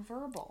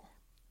nonverbal.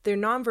 They're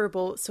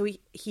nonverbal, so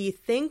he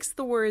thinks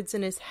the words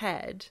in his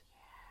head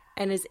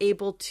and is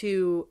able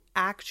to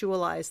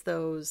actualize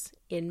those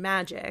in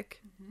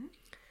magic.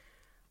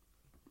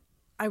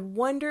 I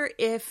wonder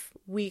if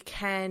we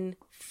can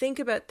think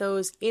about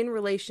those in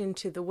relation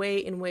to the way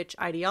in which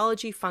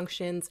ideology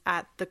functions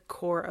at the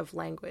core of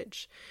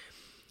language.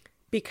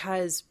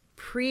 Because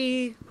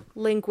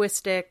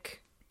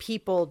pre-linguistic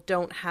people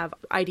don't have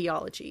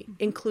ideology,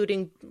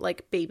 including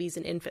like babies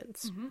and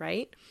infants,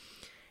 right?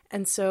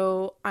 And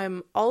so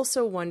I'm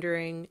also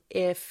wondering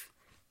if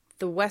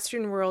the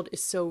Western world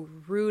is so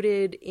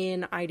rooted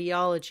in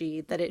ideology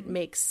that it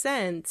makes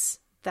sense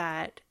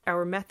that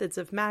our methods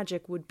of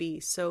magic would be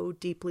so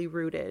deeply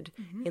rooted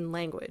in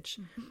language.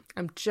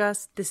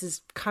 This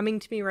is coming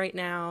to me right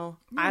now.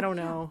 I don't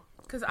know.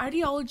 Because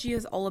ideology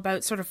is all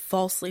about sort of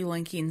falsely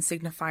linking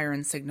signifier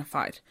and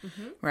signified,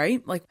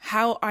 right? Like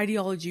how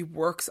ideology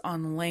works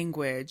on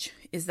language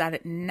is that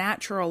it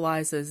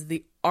naturalizes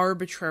the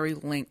arbitrary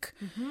link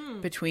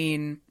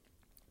between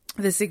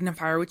the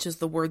signifier, which is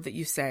the word that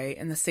you say,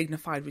 and the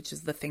signified, which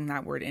is the thing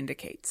that word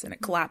indicates. And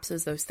it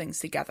collapses those things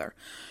together.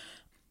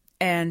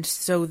 And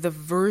so the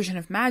version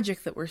of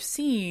magic that we're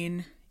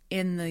seeing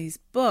in these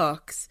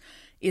books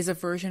is a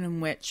version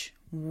in which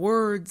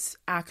words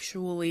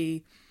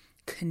actually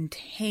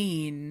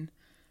contain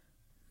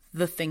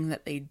the thing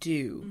that they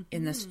do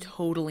in this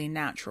totally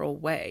natural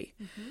way.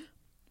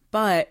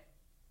 But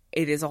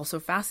it is also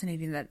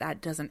fascinating that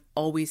that doesn't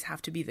always have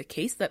to be the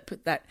case,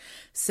 that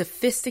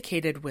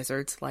sophisticated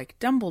wizards like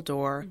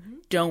Dumbledore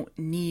don't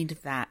need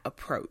that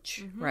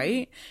approach,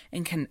 right?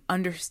 And can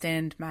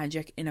understand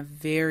magic in a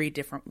very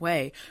different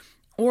way.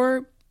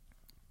 Or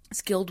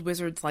skilled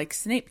wizards like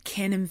Snape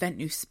can invent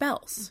new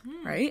spells,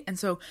 right? And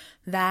so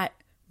that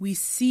we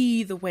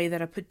see the way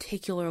that a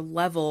particular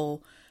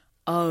level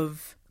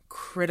of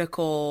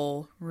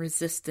critical,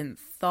 resistant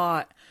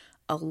thought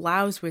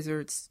allows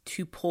wizards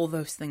to pull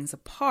those things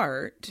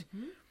apart,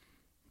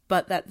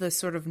 but that the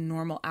sort of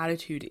normal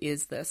attitude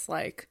is this,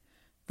 like,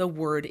 the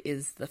word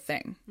is the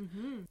thing.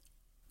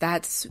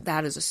 That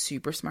is a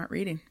super smart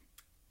reading.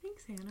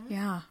 Thanks, Hannah.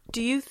 Yeah.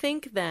 Do you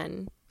think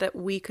then that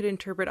we could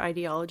interpret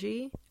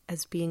ideology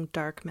as being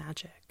dark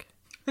magic?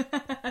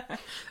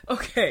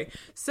 Okay,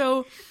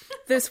 so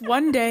this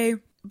one day,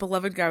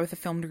 beloved guy with a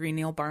film degree,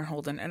 Neil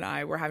Barnholden, and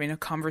I were having a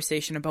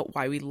conversation about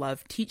why we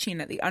love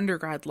teaching at the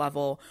undergrad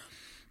level.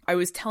 I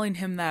was telling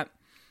him that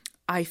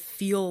I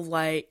feel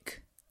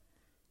like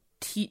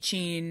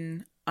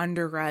teaching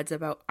undergrads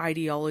about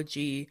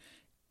ideology,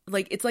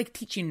 like it's like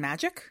teaching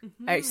magic.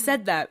 I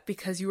said that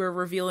because you were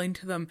revealing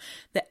to them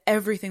that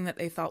everything that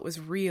they thought was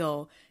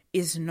real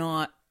is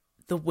not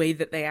the way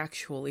that they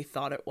actually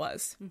thought it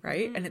was,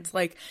 right? And it's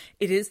like,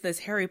 it is this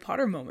Harry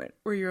Potter moment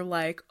where you're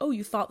like, oh,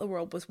 you thought the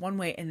world was one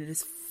way and it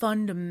is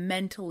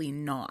fundamentally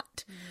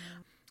not.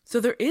 So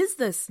there is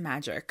this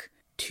magic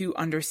to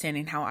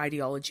understanding how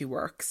ideology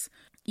works,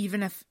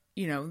 even if,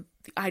 you know,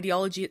 the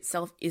ideology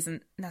itself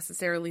isn't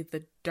necessarily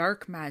the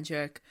dark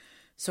magic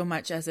so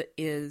much as it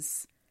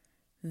is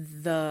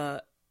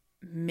the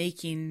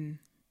making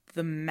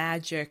the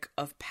magic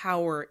of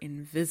power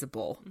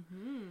invisible,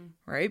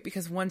 right?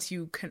 Because once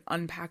you can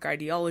unpack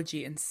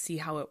ideology and see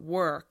how it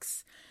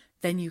works,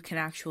 then you can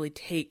actually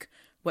take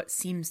what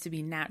seems to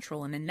be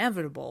natural and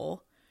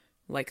inevitable,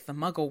 like the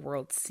Muggle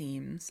world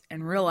seems,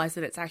 and realize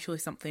that it's actually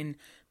something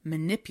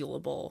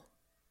manipulable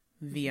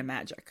via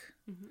magic.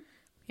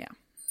 Yeah.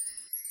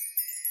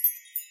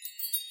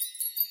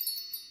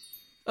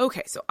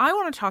 Okay, so I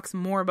want to talk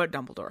some more about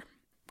Dumbledore.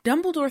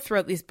 Dumbledore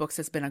throughout these books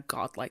has been a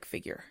godlike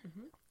figure.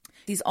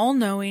 He's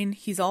all-knowing,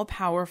 he's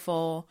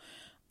all-powerful,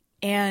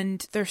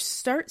 and there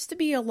starts to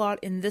be a lot,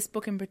 in this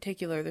book in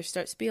particular, there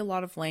starts to be a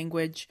lot of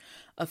language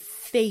of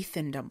faith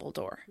in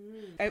Dumbledore.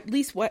 At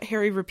least what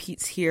Harry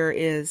repeats here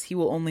is he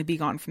will only be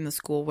gone from the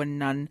school when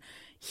none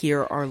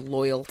here are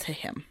loyal to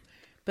him.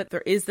 But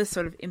there is this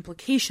sort of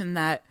implication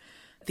that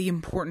the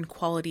important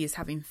quality is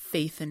having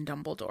faith in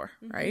Dumbledore,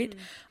 right?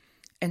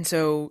 And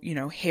so, you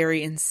know,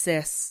 Harry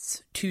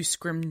insists to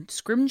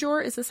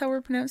Scrimgeour, is this how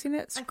we're pronouncing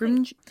it?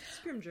 Scrimgeour.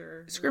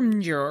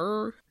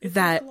 It's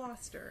that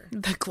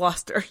the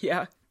Gloucester,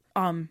 yeah.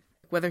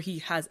 Whether he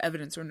has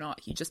evidence or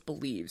not, he just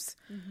believes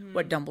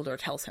what Dumbledore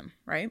tells him,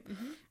 right?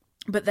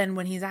 But then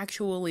when he's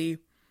actually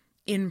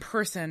in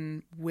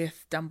person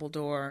with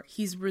Dumbledore,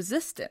 he's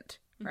resistant,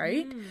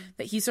 right?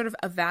 That he sort of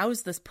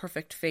avows this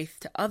perfect faith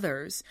to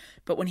others,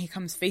 but when he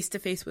comes face to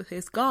face with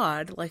his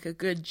God, like a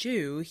good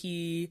Jew,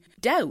 he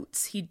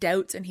doubts. He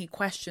doubts and he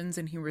questions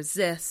and he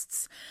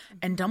resists.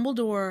 And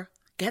Dumbledore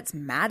gets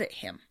mad at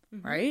him,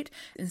 right?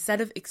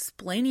 Instead of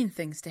explaining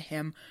things to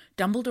him,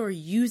 Dumbledore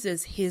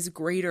uses his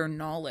greater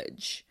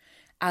knowledge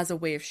as a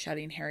way of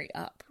shutting Harry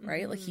up,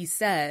 right? Like he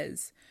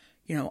says,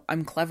 you know,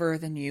 I'm cleverer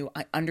than you.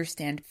 I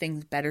understand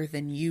things better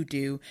than you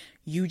do.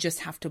 You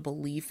just have to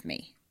believe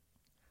me.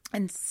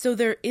 And so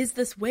there is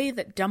this way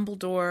that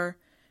Dumbledore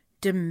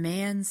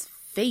demands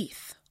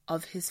faith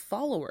of his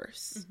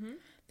followers,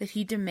 that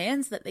he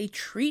demands that they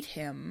treat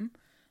him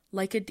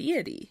like a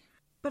deity.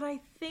 But I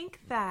think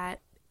that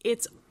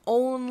it's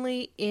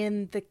only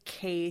in the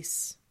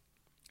case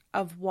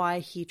of why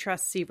he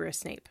trusts Severus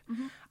Snape.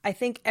 I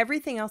think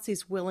everything else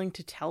he's willing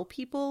to tell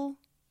people,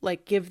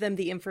 like give them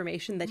the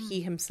information that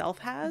he himself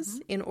has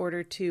in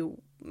order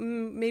to,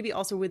 maybe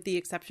also with the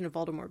exception of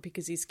Voldemort,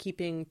 because he's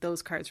keeping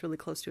those cards really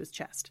close to his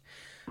chest.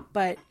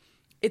 But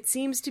it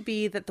seems to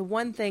be that the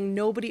one thing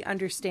nobody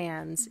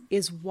understands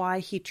is why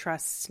he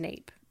trusts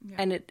Snape. Yeah.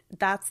 And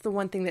that's the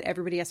one thing that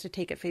everybody has to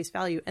take at face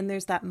value. And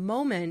there's that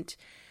moment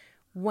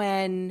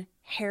when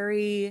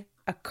Harry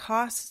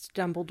accosts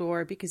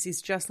Dumbledore because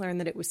he's just learned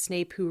that it was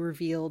Snape who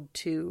revealed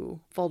to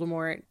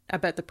Voldemort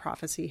about the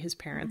prophecy, his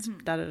parents,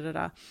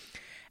 da-da-da-da.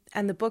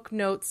 And the book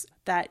notes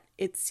that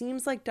it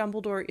seems like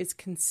Dumbledore is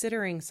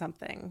considering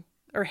something,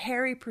 or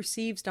Harry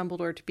perceives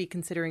Dumbledore to be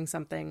considering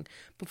something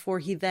before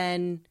he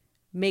then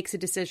makes a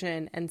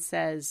decision and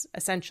says,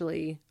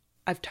 essentially,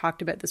 I've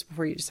talked about this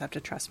before, you just have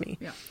to trust me.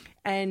 Yeah.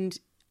 And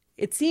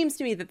it seems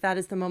to me that that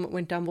is the moment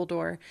when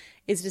Dumbledore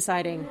is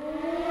deciding...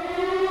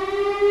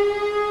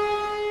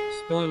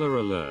 Spoiler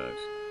alert.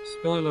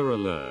 Spoiler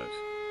alert.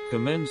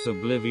 Commence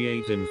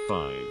Obliviate in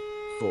 5,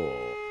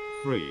 4,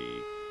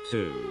 3,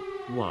 2,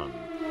 1.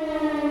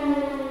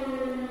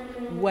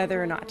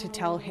 Whether or not to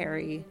tell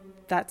Harry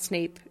that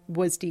Snape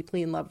was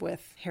deeply in love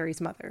with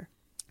Harry's mother.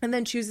 And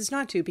then chooses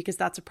not to because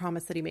that's a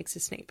promise that he makes to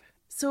Snape.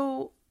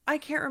 So I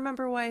can't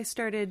remember why I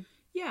started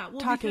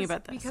talking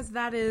about this. Because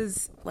that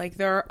is, like,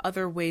 there are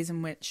other ways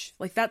in which,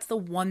 like, that's the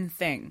one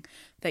thing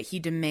that he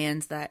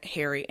demands that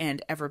Harry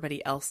and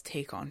everybody else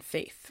take on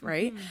faith,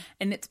 right?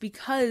 And it's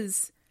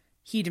because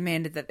he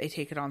demanded that they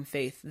take it on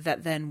faith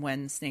that then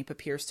when Snape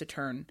appears to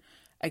turn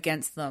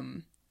against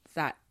them,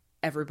 that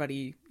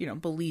everybody, you know,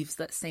 believes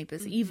that Snape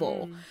is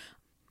evil.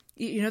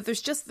 You know,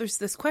 there's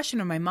this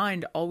question in my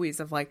mind always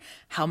of, like,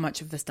 how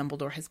much of this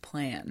Dumbledore has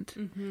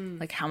planned?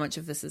 Like, how much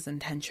of this is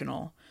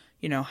intentional?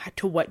 You know,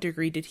 to what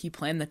degree did he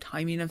plan the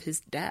timing of his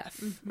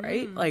death,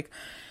 right? Like,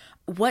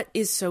 what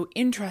is so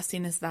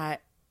interesting is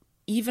that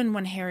even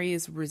when Harry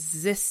is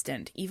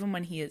resistant, even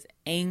when he is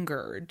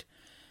angered,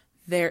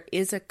 there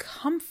is a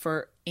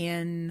comfort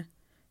in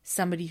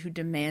somebody who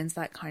demands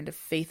that kind of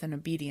faith and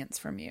obedience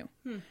from you,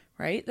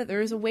 right? That there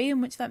is a way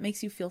in which that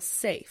makes you feel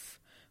safe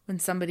when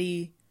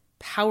somebody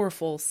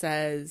powerful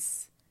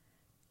says,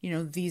 you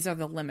know, these are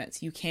the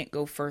limits. You can't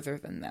go further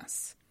than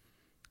this.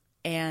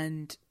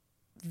 And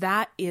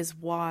that is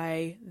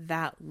why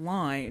that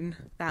line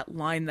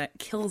that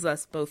kills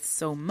us both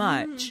so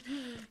much,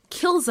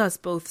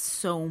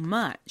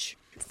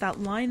 It's that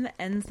line that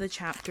ends the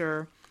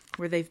chapter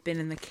where they've been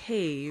in the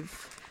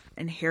cave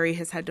and Harry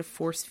has had to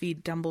force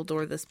feed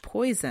Dumbledore this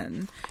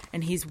poison,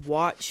 and he's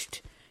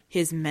watched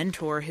his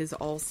mentor, his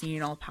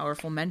all-seeing,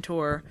 all-powerful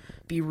mentor,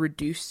 be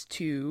reduced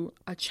to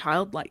a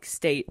childlike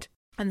state.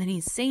 And then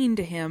he's saying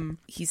to him,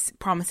 he's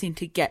promising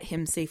to get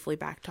him safely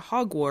back to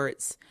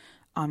Hogwarts.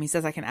 He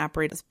says, I can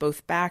apparate us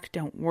both back,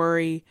 don't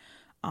worry.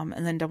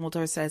 And then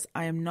Dumbledore says,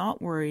 I am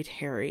not worried,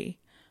 Harry.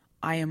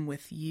 I am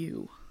with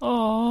you.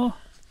 Aww.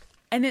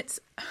 And it's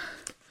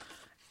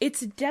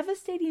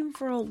devastating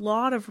for a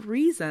lot of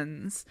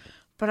reasons.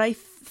 But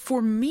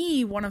for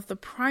me, one of the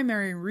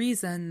primary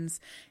reasons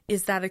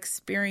is that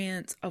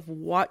experience of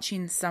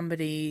watching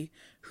somebody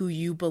who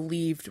you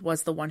believed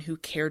was the one who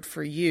cared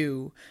for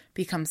you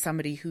become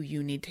somebody who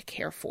you need to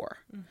care for.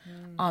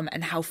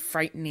 And how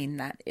frightening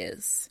that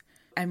is.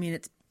 I mean,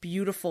 it's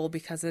beautiful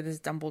because it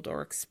is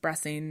Dumbledore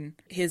expressing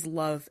his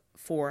love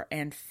for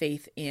and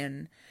faith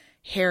in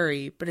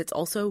Harry, but it's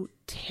also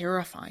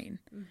terrifying,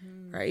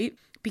 right?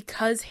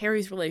 Because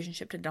Harry's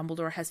relationship to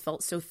Dumbledore has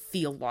felt so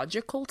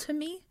theological to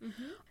me,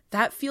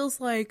 that feels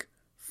like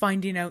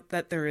finding out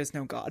that there is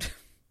no God.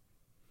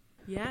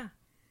 Yeah.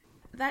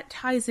 That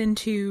ties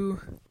into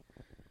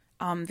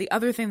the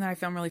other thing that I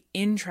found really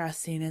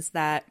interesting is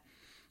that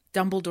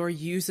Dumbledore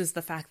uses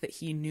the fact that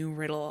he knew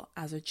Riddle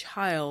as a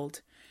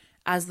child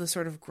as the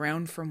sort of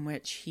ground from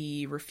which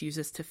he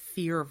refuses to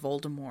fear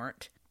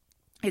Voldemort.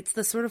 It's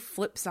the sort of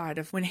flip side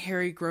of when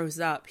Harry grows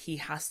up, he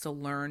has to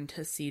learn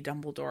to see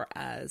Dumbledore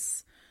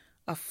as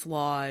a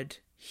flawed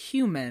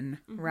human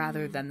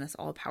rather than this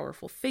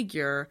all-powerful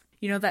figure.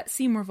 You know, that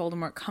scene where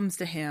Voldemort comes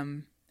to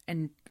him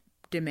and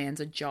demands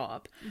a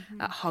job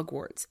at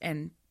Hogwarts,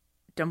 and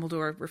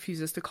Dumbledore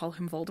refuses to call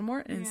him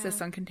Voldemort and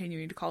insists on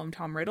continuing to call him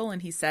Tom Riddle.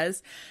 And he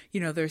says,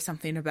 there's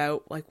something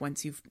about like when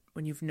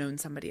you've known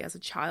somebody as a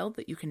child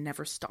that you can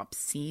never stop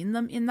seeing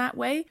them in that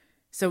way.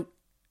 So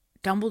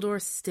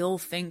Dumbledore still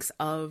thinks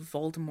of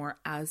Voldemort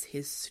as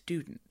his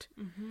student.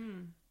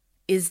 Mm-hmm.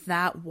 Is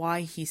that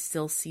why he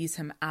still sees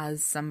him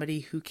as somebody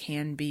who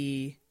can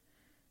be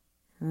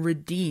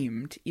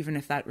redeemed, even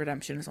if that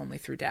redemption is only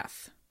through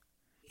death?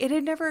 It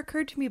had never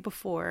occurred to me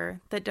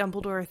before that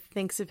Dumbledore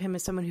thinks of him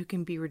as someone who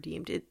can be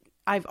redeemed.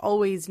 I've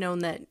always known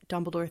that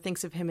Dumbledore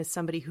thinks of him as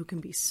somebody who can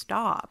be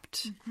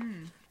stopped.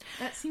 Mm-hmm.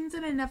 That seems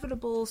an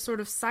inevitable sort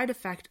of side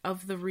effect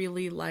of the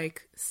really,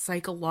 like,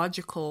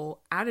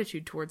 psychological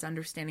attitude towards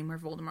understanding where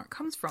Voldemort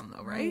comes from,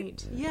 though,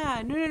 right?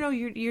 Yeah, no,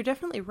 you're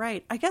definitely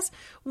right. I guess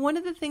one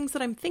of the things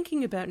that I'm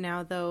thinking about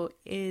now, though,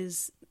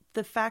 is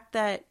the fact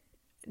that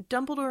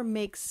Dumbledore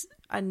makes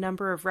a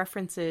number of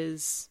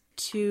references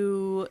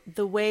to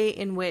the way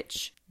in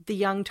which the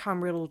young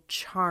Tom Riddle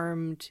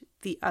charmed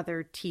the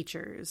other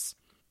teachers.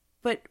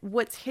 But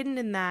what's hidden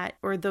in that,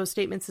 or those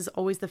statements, is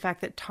always the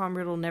fact that Tom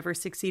Riddle never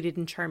succeeded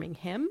in charming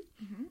him.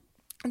 Mm-hmm.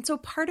 And so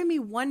part of me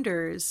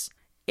wonders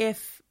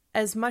if,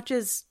 as much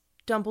as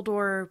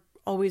Dumbledore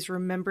always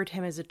remembered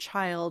him as a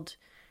child,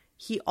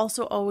 he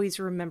also always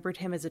remembered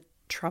him as a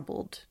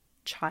troubled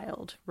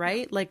child,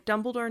 right? Like,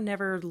 Dumbledore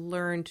never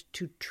learned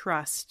to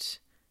trust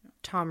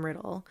Tom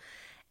Riddle.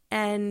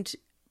 And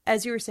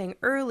as you were saying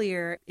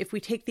earlier, if we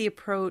take the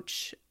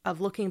approach of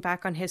looking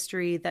back on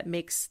history that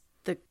makes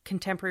the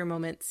contemporary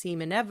moment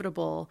seem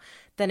inevitable,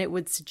 then it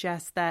would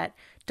suggest that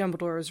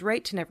Dumbledore was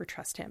right to never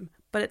trust him.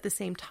 But at the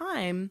same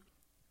time,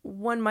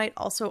 one might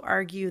also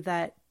argue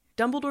that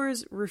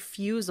Dumbledore's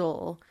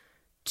refusal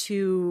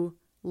to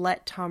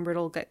let Tom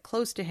Riddle get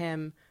close to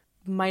him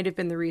might have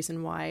been the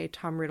reason why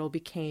Tom Riddle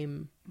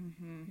became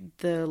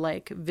the,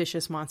 like,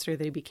 vicious monster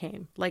that he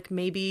became. Like,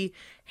 maybe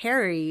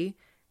Harry,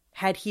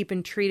 had he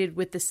been treated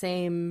with the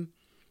same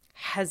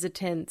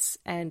hesitance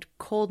and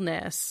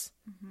coldness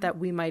that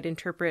we might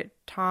interpret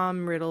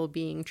Tom Riddle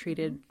being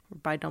treated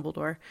by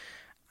Dumbledore,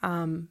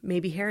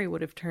 maybe Harry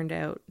would have turned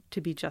out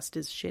to be just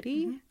as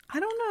shitty. I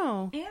don't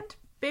know. And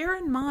bear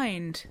in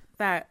mind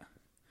that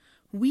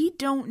we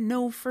don't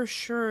know for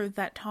sure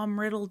that Tom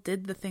Riddle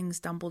did the things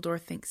Dumbledore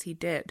thinks he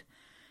did.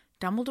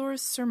 Dumbledore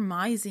is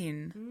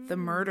surmising the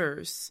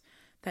murders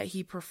that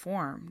he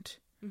performed,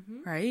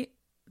 right?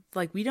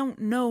 Like, we don't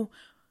know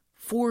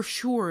for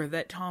sure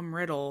that Tom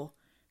Riddle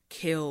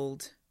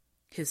killed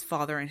his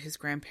father and his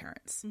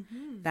grandparents.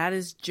 That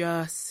is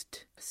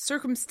just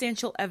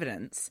circumstantial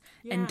evidence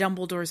and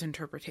Dumbledore's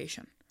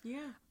interpretation.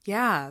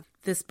 Yeah,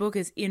 this book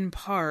is in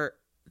part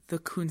the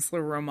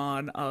Künstler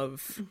Roman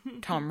of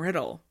Tom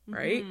Riddle,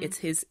 right? It's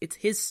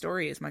his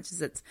story as much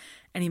as it's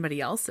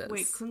anybody else's.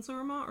 Wait, Künstler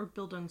Roman or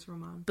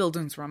Bildungsroman?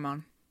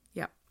 Bildungsroman.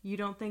 Yeah. You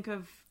don't think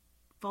of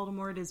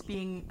Voldemort as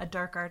being a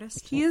dark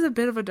artist? He is a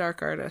bit of a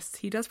dark artist.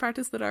 He does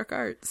practice the dark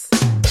arts.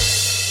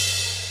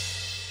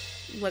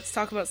 Let's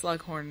talk about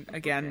Slughorn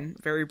again,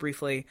 very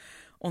briefly,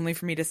 only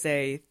for me to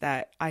say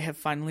that I have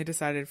finally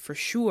decided for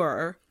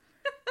sure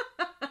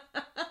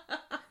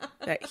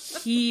that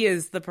he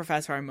is the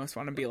professor I most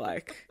want to be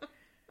like,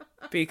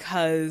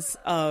 because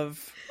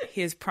of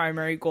his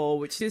primary goal,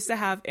 which is to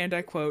have, and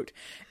I quote,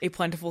 a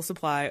plentiful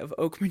supply of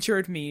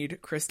oak-matured mead,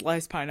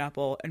 crystallized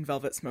pineapple, and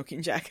velvet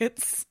smoking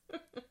jackets.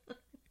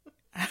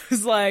 I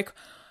was like,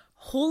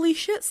 holy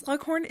shit,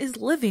 Slughorn is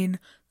living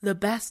the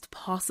best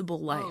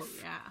possible life. Oh,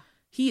 yeah.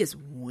 He is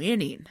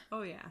winning.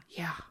 Oh, yeah.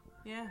 Yeah.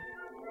 Yeah.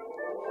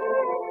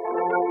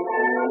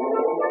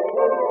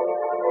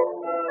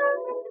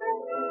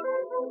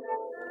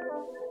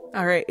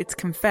 All right, it's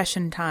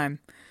confession time.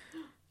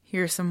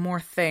 Here are some more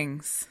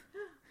things.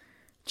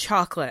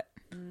 Chocolate.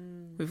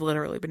 We've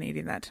literally been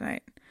eating that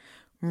tonight.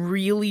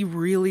 Really,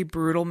 really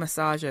brutal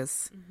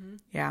massages.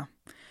 Yeah.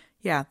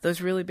 Yeah,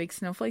 those really big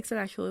snowflakes that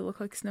actually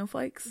look like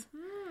snowflakes.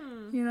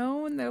 You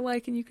know, and they're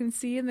like, and you can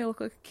see, and they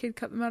look like a kid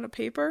cut them out of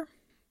paper.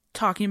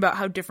 Talking about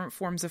how different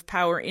forms of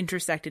power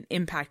intersect and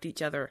impact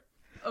each other.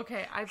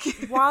 Okay,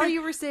 while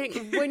you were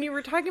saying, when you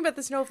were talking about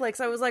the snowflakes,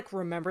 I was like,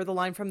 remember the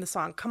line from the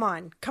song. Come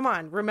on,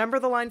 remember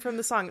the line from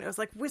the song. And I was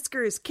like,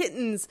 whiskers,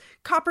 kittens,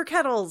 copper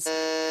kettles.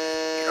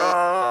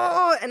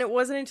 Oh, and it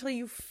wasn't until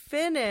you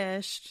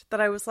finished that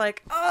I was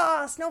like,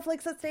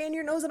 snowflakes that stay in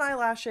your nose and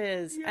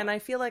eyelashes. Yeah. And I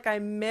feel like I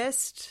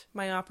missed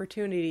my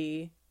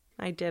opportunity.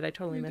 I did. I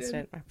totally missed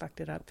it. I fucked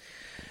it up.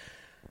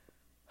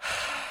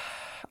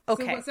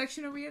 Okay. So what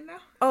section are we in now?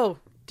 Oh,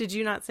 did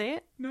you not say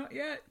it? Not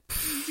yet.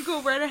 You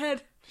go right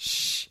ahead.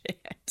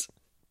 Shit.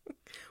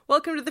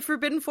 Welcome to the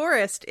Forbidden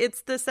Forest.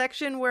 It's the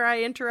section where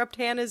I interrupt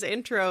Hannah's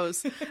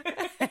intros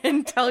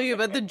and tell you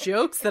about the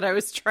jokes that I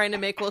was trying to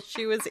make while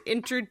she was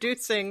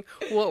introducing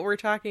what we're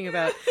talking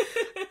about.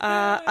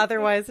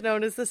 Otherwise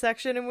known as the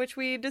section in which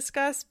we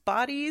discuss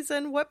bodies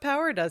and what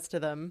power does to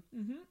them.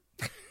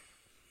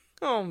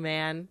 Oh,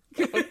 man.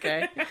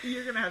 Okay.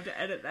 You're going to have to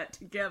edit that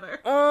together.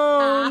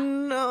 Oh,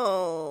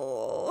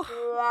 no.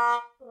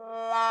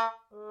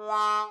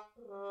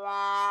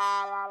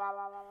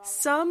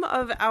 Some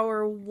of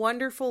our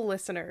wonderful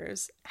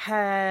listeners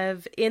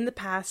have, in the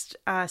past,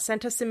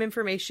 sent us some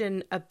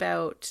information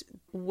about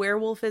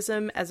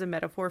werewolfism as a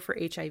metaphor for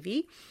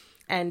HIV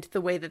and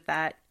the way that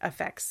that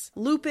affects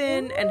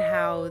Lupin and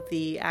how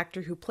the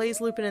actor who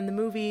plays Lupin in the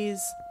movies...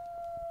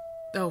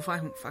 Oh, if I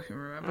don't fucking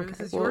remember. Okay, this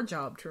is well... your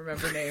job to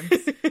remember names.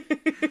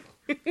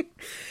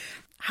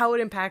 How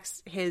it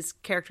impacts his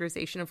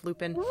characterization of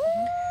Lupin.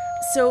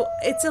 So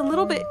it's a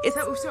little bit...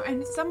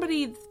 And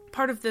somebody...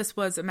 Part of this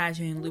was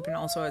imagining Lupin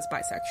also as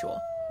bisexual.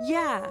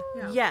 Yeah,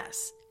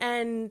 yes.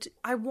 And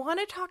I want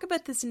to talk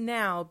about this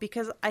now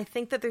because I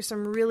think that there's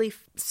some really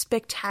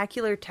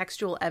spectacular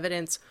textual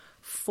evidence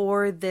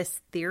for this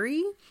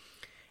theory,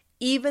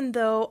 even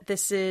though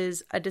this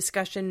is a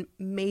discussion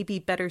maybe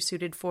better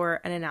suited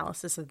for an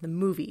analysis of the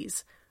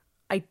movies.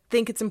 I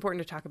think it's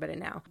important to talk about it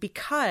now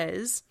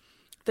because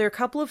there are a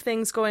couple of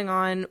things going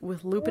on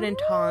with Lupin and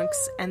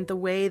Tonks and the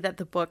way that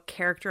the book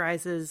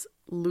characterizes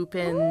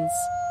Lupin's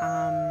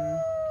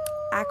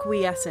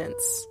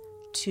acquiescence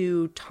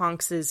to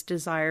Tonks's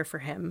desire for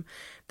him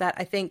that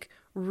I think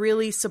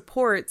really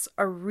supports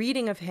a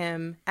reading of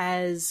him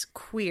as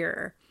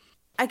queer.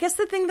 I guess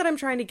the thing that I'm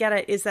trying to get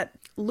at is that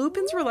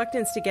Lupin's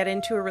reluctance to get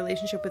into a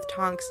relationship with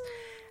Tonks,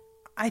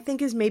 I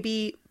think, is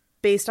maybe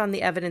based on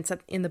the evidence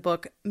in the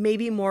book,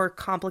 maybe more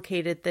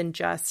complicated than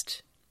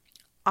just,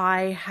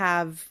 I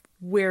have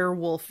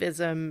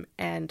werewolfism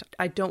and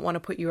I don't want to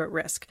put you at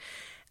risk.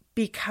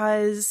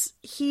 Because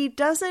he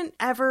doesn't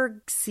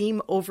ever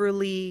seem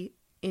overly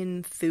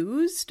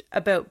enthused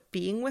about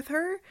being with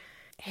her.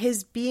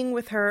 His being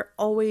with her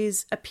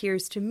always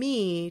appears to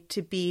me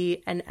to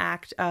be an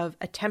act of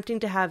attempting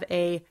to have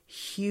a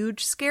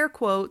huge, scare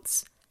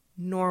quotes,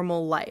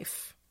 normal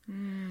life.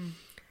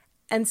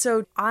 And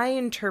so I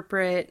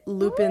interpret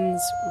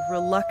Lupin's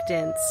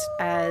reluctance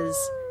as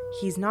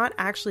he's not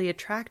actually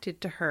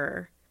attracted to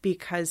her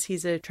because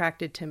he's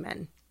attracted to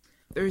men.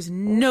 There's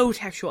no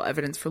textual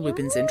evidence for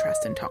Lupin's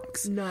interest in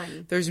Tonks.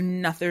 None. There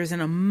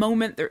isn't a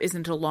moment. There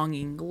isn't a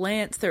longing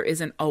glance. There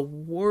isn't a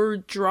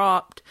word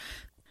dropped.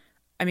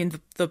 I mean,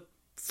 the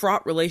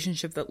fraught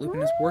relationship that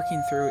Lupin is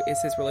working through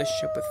is his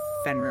relationship with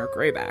Fenrir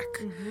Greyback,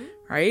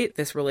 right?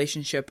 This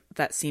relationship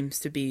that seems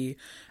to be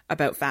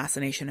about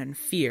fascination and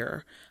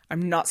fear.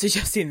 I'm not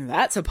suggesting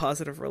that's a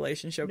positive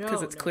relationship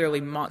because it's clearly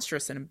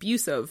monstrous and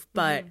abusive,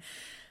 but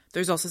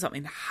there's also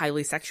something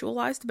highly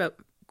sexualized about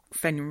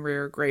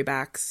Fenrir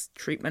Greyback's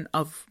treatment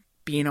of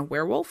being a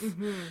werewolf.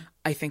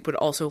 I think would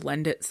also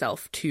lend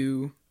itself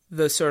to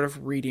the sort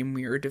of reading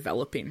we are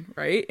developing,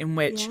 right? In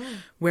which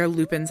where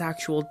Lupin's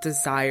actual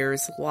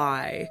desires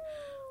lie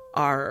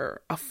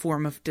are a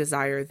form of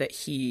desire that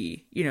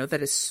he,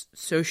 that is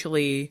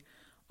socially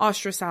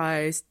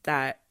ostracized,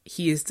 that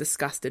he is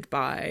disgusted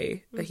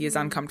by, that he is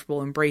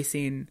uncomfortable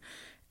embracing.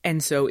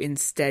 And so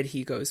instead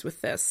he goes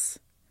with this,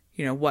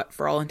 what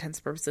for all intents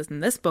and purposes in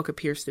this book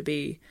appears to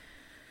be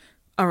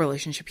a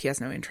relationship he has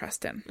no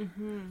interest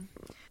in.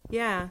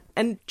 Yeah.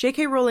 And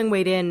J.K. Rowling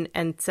weighed in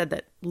and said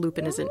that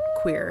Lupin isn't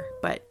queer,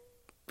 but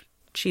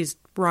she's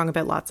wrong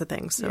about lots of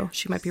things, so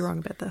she might be wrong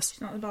about this.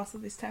 She's not the boss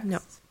of these texts. No.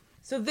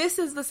 So this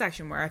is the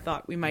section where I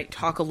thought we might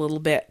talk a little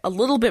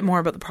bit more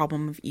about the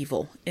problem of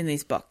evil in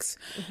these books.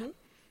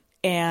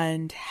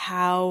 And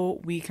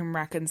how we can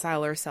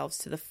reconcile ourselves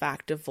to the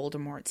fact of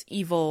Voldemort's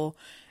evil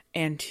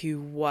and to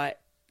what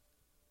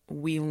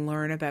we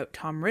learn about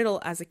Tom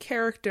Riddle as a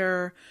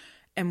character,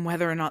 and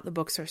whether or not the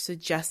books are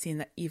suggesting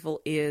that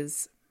evil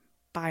is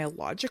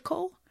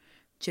biological,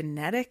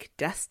 genetic,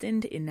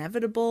 destined,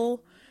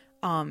 inevitable,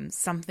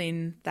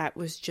 something that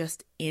was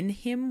just in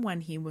him when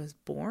he was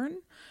born,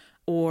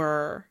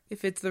 or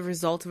if it's the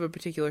result of a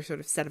particular sort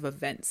of set of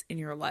events in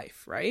your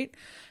life, right?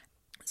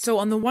 So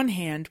on the one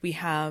hand, we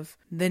have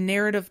the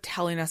narrative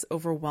telling us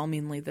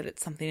overwhelmingly that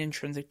it's something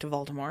intrinsic to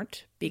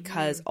Voldemort,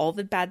 because all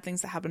the bad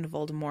things that happen to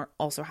Voldemort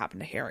also happen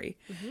to Harry,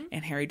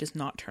 and Harry does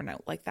not turn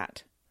out like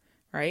that.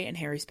 Right? And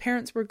Harry's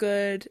parents were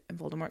good, and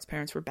Voldemort's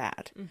parents were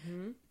bad.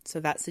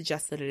 So that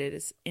suggests that it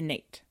is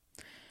innate.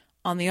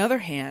 On the other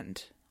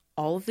hand,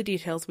 all of the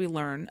details we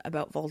learn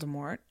about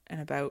Voldemort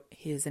and about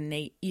his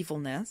innate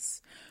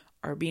evilness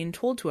are being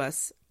told to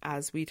us,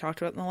 as we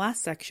talked about in the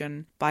last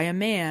section, by a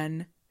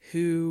man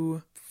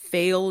who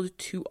failed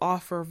to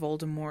offer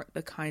Voldemort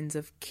the kinds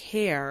of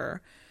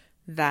care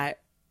that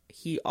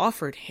he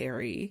offered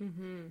Harry,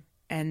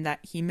 and that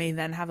he may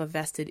then have a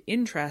vested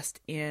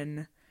interest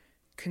in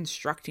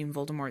constructing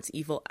Voldemort's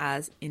evil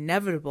as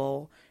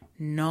inevitable,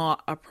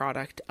 not a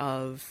product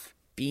of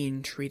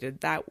being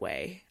treated that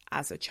way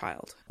as a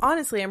child.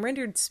 Honestly, I'm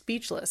rendered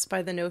speechless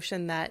by the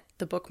notion that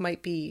the book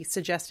might be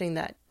suggesting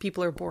that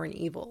people are born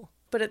evil.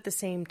 But at the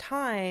same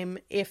time,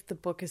 if the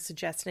book is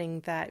suggesting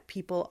that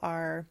people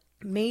are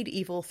made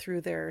evil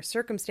through their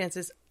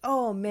circumstances,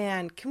 oh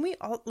man, can we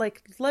all,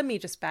 let me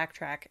just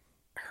backtrack.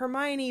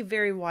 Hermione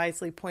very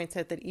wisely points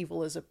out that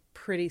evil is a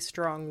pretty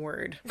strong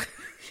word.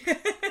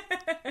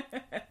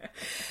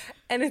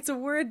 And it's a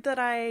word that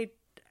I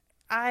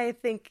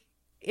think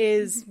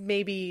is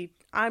maybe,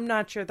 I'm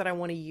not sure that I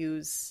want to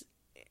use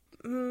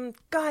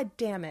God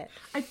damn it.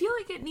 I feel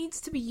like it needs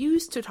to be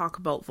used to talk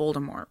about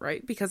Voldemort,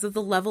 right? Because of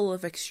the level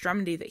of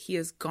extremity that he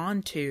has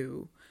gone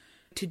to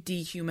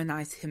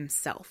dehumanize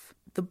himself.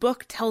 The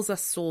book tells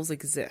us souls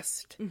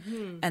exist,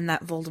 and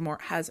that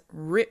Voldemort has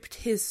ripped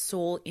his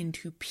soul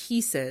into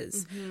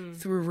pieces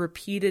through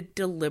repeated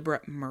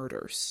deliberate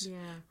murders,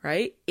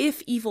 right?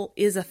 If evil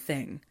is a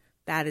thing,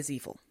 that is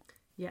evil.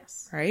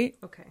 Yes. Right?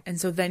 Okay. And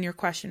so then your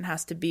question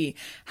has to be,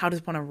 how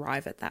does one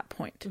arrive at that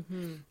point?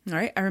 All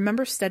right. I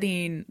remember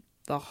studying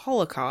the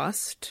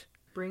Holocaust.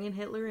 Bringing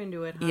Hitler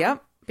into it, huh?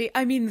 Yep.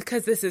 I mean,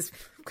 because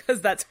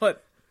that's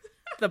what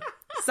the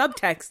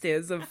subtext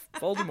is of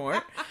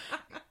Voldemort.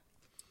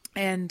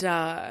 And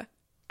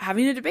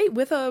having a debate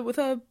with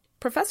a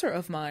professor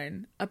of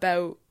mine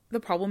about the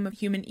problem of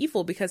human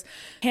evil, because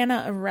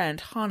Hannah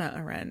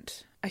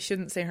Arendt, I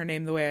shouldn't say her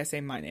name the way I say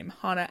my name,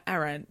 Hannah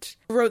Arendt,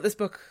 wrote this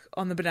book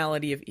on the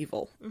banality of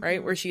evil,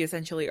 right? Where she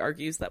essentially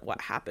argues that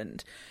what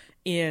happened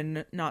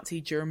in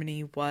Nazi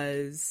Germany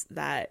was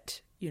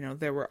that, you know,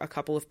 there were a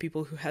couple of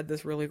people who had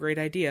this really great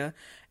idea,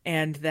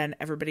 and then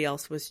everybody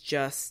else was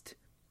just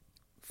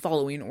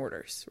following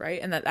orders, right?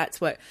 And that's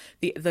what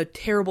the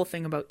terrible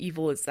thing about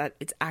evil is, that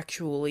it's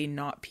actually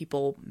not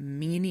people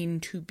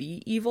meaning to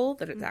be evil,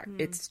 that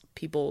it's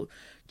people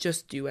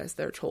just do as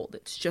they're told.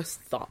 It's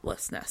just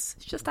thoughtlessness.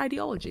 It's just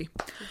ideology.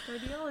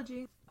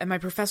 And my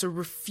professor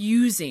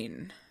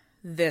refusing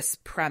this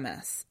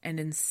premise and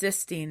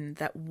insisting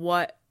that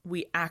what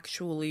we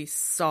actually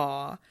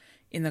saw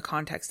in the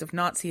context of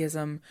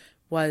Nazism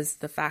was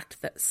the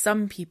fact that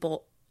some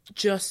people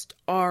just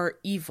are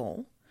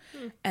evil.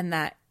 And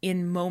that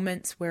in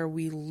moments where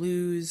we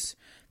lose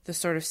the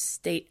sort of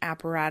state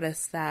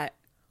apparatus that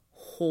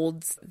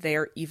holds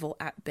their evil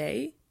at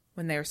bay,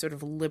 when they are sort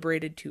of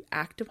liberated to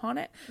act upon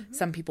it,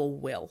 some people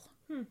will.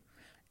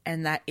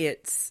 And that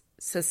it's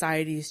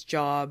society's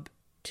job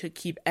to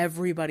keep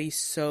everybody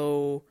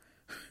so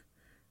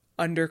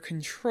under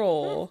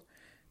control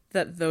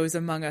that those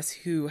among us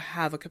who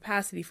have a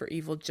capacity for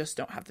evil just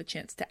don't have the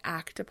chance to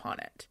act upon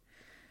it.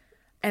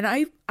 And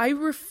I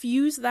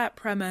refuse that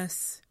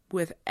premise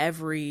with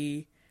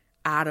every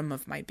atom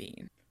of my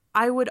being.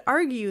 I would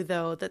argue,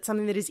 though, that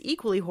something that is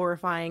equally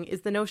horrifying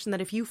is the notion that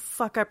if you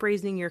fuck up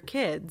raising your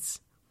kids,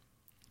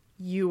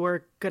 you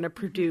are going to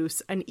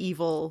produce an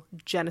evil,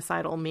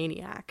 genocidal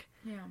maniac.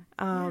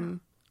 I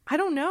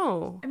don't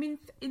know. I mean,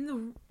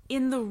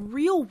 in the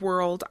real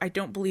world, I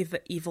don't believe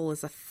that evil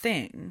is a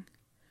thing,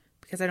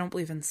 because I don't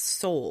believe in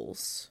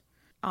souls.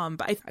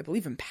 But I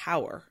believe in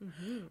power.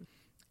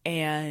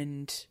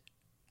 And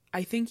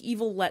I think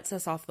evil lets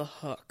us off the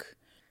hook.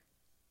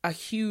 A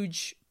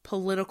huge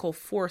political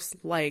force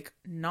like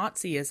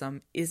Nazism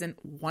isn't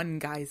one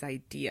guy's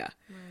idea.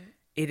 Right.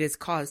 It is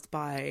caused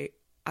by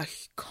a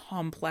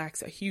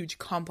huge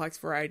complex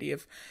variety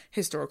of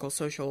historical,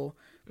 social,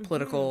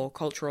 political,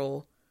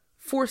 cultural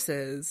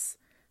forces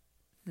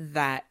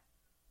that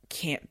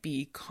can't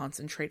be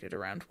concentrated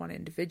around one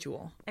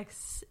individual.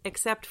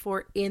 Except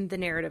for in the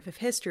narrative of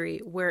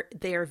history, where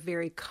they are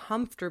very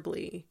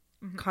comfortably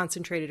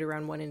concentrated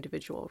around one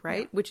individual,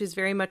 right? Which is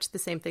very much the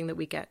same thing that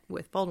we get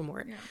with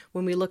Voldemort.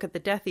 When we look at the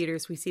Death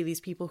Eaters, we see these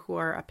people who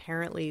are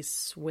apparently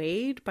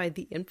swayed by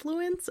the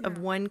influence of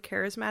one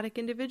charismatic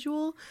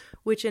individual,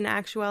 which in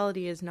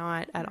actuality is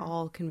not at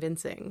all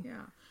convincing.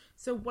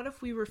 So what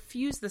if we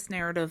refuse this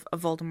narrative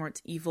of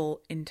Voldemort's evil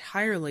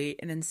entirely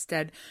and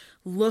instead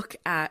look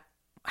at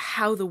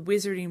how the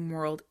wizarding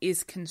world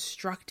is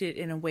constructed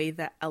in a way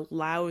that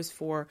allows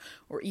for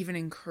or even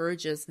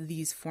encourages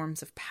these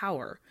forms of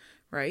power,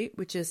 right?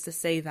 Which is to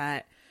say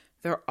that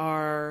there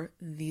are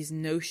these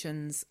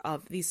notions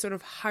of these sort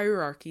of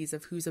hierarchies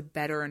of who's a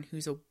better and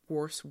who's a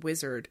worse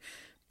wizard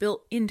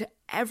built into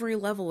every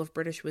level of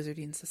British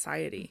wizarding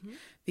society.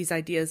 These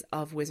ideas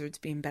of wizards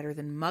being better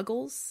than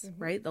muggles,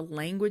 right? The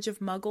language of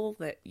muggle,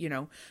 that, you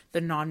know,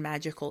 the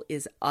non-magical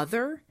is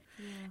other.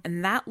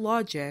 And that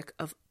logic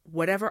of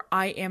whatever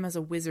I am as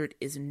a wizard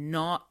is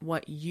not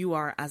what you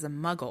are as a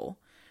muggle.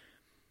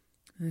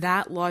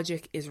 That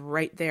logic is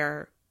right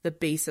there, the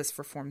basis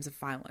for forms of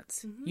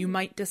violence. You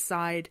might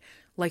decide,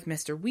 like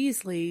Mr.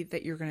 Weasley,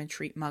 that you're going to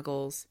treat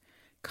muggles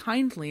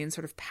kindly and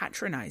sort of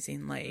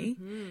patronizingly,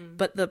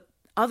 but the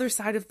other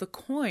side of the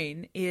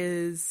coin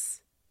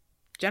is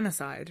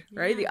genocide,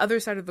 right? The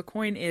other side of the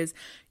coin is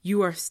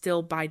you are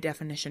still by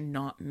definition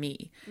not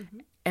me.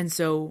 And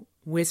so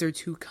wizards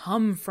who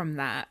come from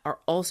that are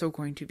also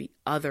going to be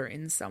other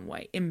in some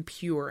way,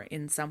 impure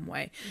in some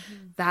way.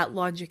 That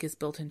logic is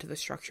built into the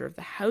structure of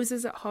the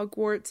houses at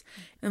Hogwarts.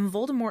 And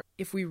Voldemort,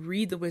 if we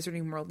read the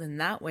wizarding world in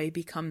that way,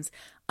 becomes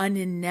an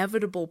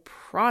inevitable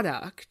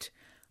product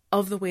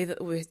of the way that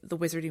the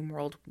wizarding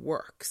world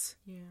works,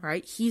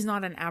 right? He's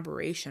not an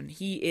aberration.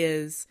 He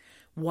is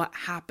what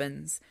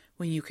happens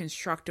when you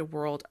construct a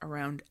world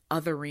around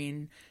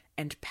othering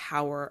and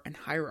power and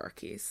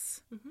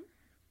hierarchies.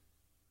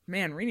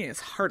 Man, reading is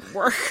hard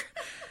work.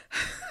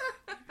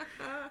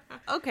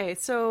 Okay,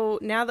 so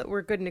now that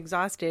we're good and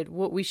exhausted,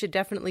 what we should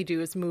definitely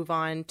do is move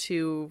on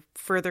to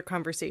further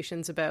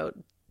conversations about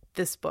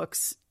this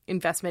book's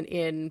investment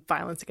in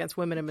violence against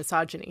women and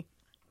misogyny.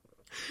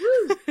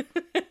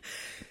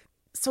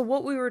 So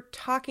what we were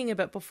talking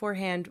about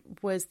beforehand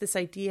was this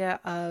idea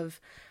of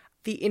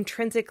the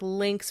intrinsic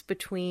links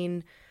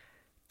between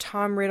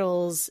Tom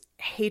Riddle's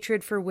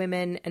hatred for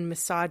women and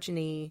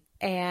misogyny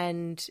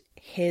and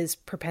his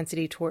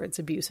propensity towards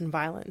abuse and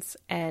violence.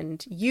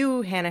 And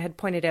you, Hannah, had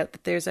pointed out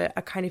that there's a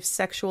kind of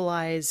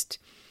sexualized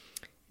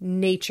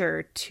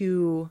nature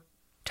to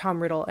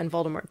Tom Riddle and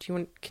Voldemort.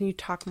 Can you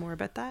talk more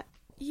about that?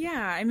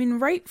 Yeah, I mean,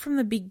 right from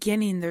the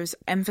beginning, there's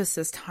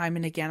emphasis time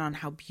and again on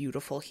how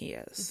beautiful he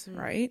is,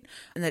 right?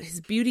 And that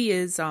his beauty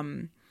is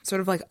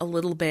sort of like a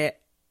little bit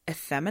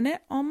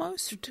effeminate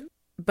almost,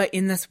 but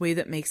in this way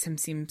that makes him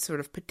seem sort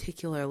of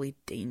particularly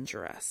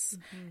dangerous.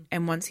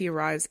 And once he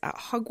arrives at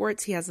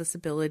Hogwarts, he has this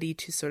ability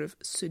to sort of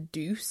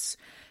seduce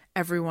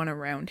everyone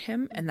around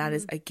him. And that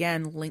is,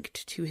 again,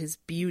 linked to his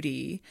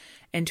beauty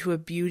and to a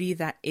beauty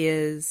that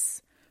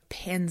is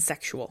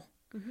pansexual,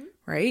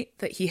 right?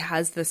 That he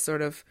has this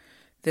sort of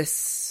this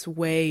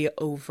sway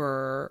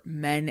over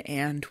men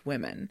and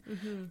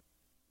women.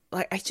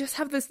 Like, I just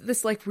have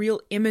this like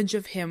real image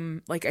of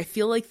him. Like, I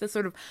feel like the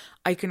sort of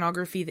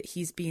iconography that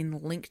he's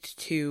being linked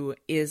to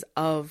is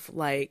of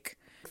like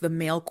the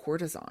male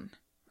courtesan,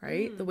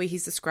 right? The way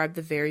he's described,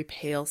 the very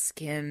pale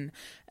skin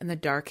and the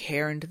dark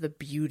hair and the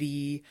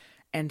beauty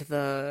and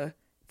the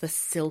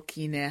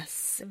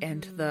silkiness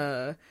and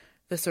the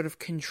sort of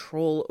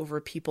control over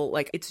people.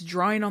 Like, it's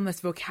drawing on this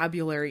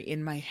vocabulary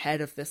in my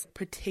head of this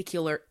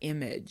particular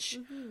image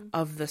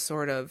of the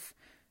sort of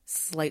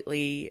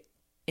slightly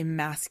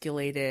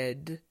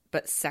emasculated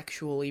but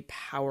sexually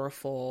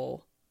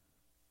powerful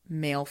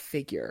male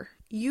figure.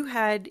 You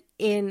had,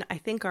 in I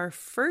think our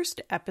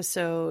first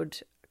episode,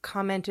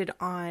 commented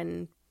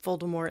on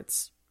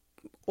Voldemort's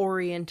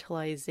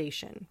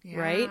orientalization,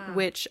 right?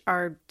 Which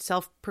our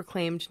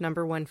self-proclaimed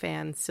 #1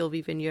 fan,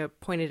 Sylvie Vigna,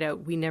 pointed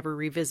out we never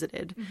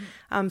revisited.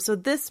 So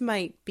this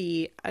might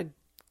be a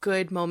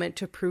good moment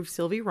to prove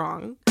Sylvie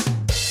wrong.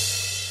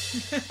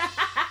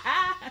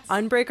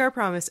 Unbreak our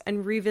promise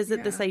and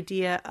revisit this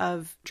idea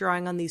of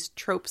drawing on these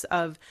tropes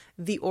of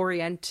the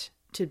Orient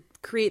to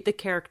create the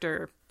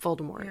character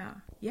Voldemort.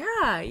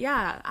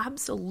 Yeah,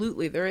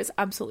 absolutely. There is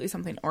absolutely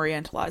something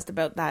orientalized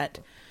about that,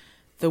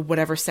 the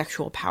whatever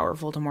sexual power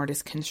Voldemort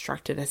is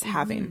constructed as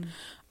having.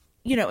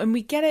 You know, and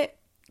we get it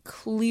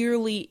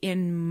clearly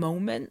in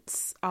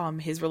moments.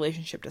 His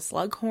relationship to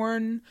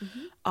Slughorn,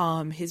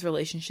 his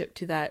relationship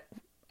to that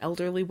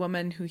elderly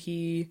woman who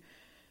he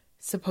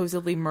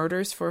supposedly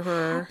murders for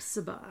her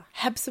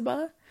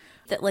Hepzibah,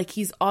 that like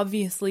he's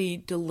obviously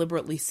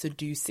deliberately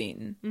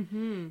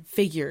seducing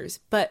figures,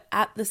 but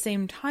at the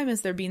same time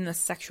as there being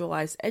this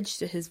sexualized edge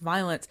to his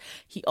violence,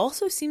 he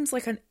also seems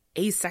like an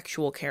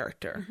asexual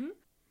character.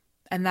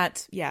 And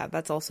that's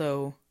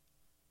also,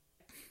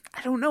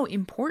 I don't know,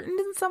 important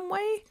in some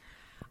way.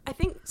 I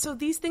think so.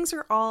 These things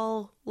are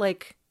all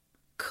like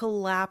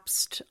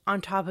collapsed on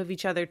top of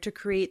each other to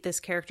create this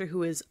character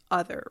who is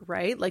other,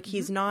 right? Like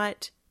he's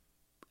not,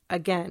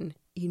 again,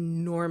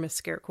 enormous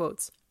scare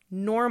quotes,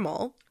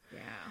 normal.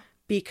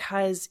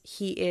 Because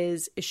he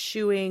is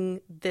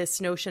eschewing this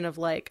notion of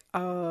like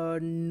a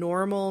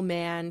normal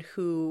man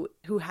who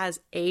has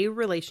a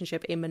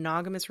relationship, a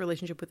monogamous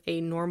relationship with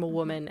a normal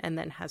woman and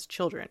then has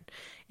children.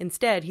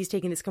 Instead, he's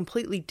taking this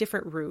completely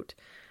different route.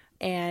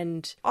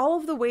 And all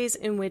of the ways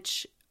in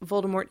which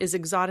Voldemort is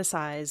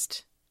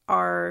exoticized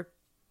are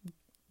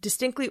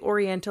distinctly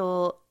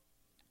oriental,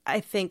 I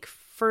think,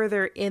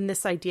 further in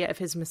this idea of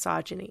his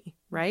misogyny,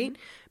 right?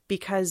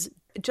 Because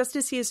just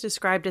as he is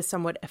described as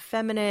somewhat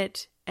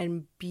effeminate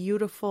and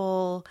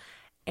beautiful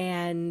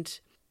and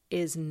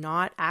is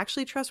not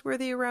actually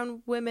trustworthy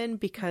around women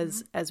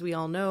because, as we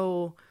all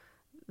know,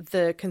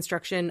 the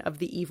construction of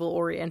the evil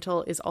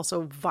Oriental is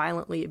also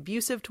violently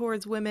abusive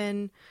towards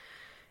women,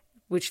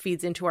 which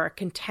feeds into our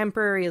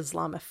contemporary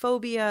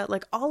Islamophobia.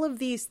 Like, all of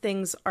these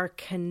things are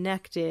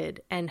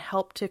connected and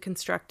help to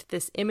construct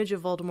this image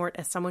of Voldemort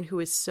as someone who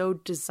is so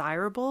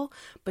desirable,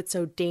 but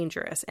so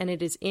dangerous. And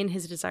it is in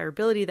his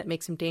desirability that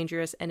makes him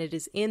dangerous. And it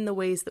is in the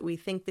ways that we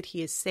think that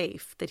he is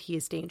safe, that he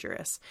is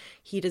dangerous.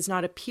 He does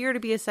not appear to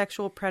be a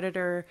sexual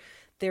predator.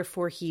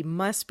 Therefore, he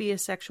must be a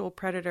sexual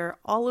predator.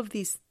 All of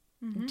these.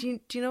 Do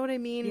you know what I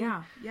mean?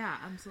 Yeah,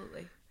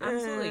 absolutely.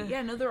 Absolutely.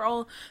 Yeah, no, they're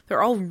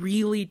all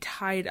really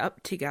tied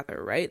up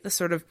together, right? The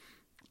sort of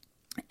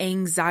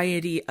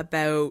anxiety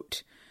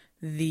about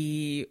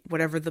the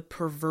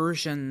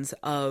perversions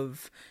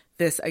of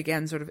this,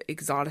 again, sort of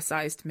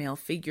exoticized male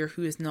figure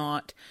who is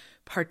not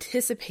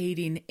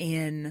participating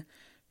in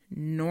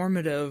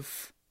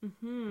normative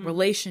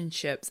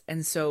relationships,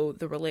 and so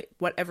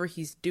whatever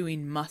he's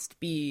doing must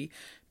be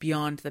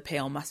beyond the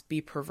pale, must be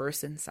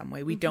perverse in some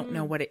way. We don't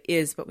know what it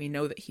is, but we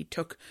know that he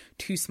took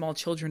 2 small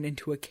children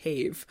into a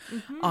cave.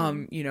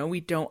 You know,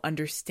 we don't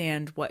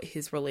understand what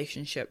his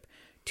relationship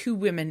to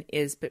women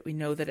is, but we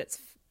know that it's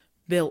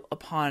built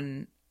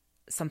upon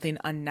something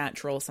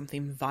unnatural,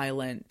 something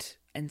violent,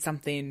 and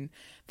something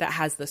that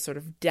has this sort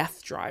of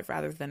death drive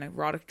rather than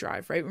erotic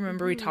drive, right?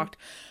 Remember we talked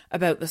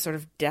about the sort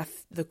of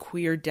the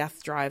queer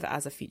death drive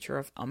as a feature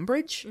of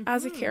Umbridge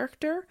as a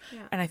character.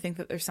 Yeah. And I think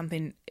that there's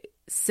something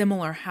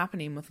similar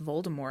happening with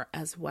Voldemort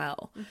as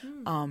well.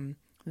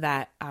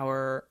 That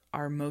our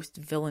most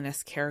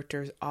villainous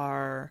characters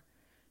are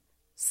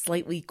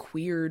slightly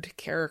queered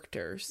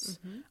characters.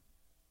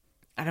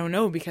 I don't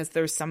know, because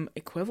there's some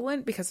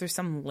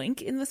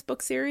link in this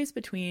book series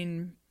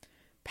between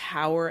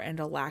power and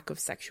a lack of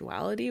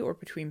sexuality, or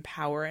between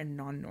power and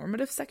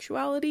non-normative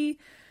sexuality.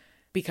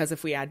 Because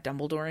if we add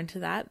Dumbledore into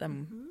that,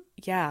 then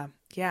yeah,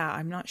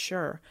 I'm not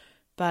sure.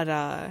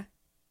 But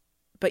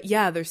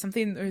yeah, there's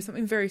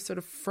something very sort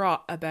of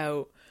fraught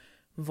about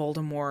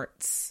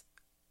Voldemort's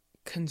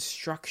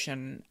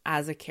construction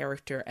as a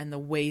character and the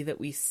way that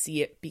we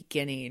see it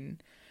beginning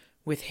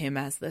with him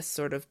as this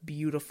sort of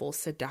beautiful,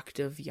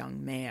 seductive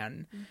young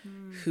man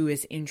who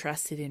is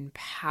interested in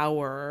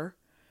power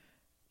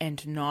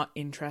and not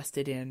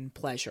interested in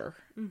pleasure.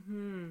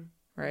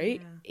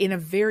 Right? Yeah. In a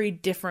very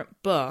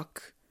different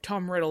book,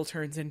 Tom Riddle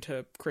turns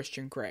into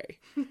Christian Grey.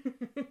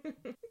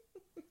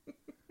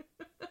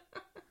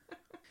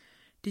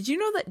 Did you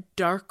know that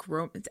dark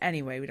romance...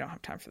 Anyway, we don't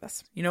have time for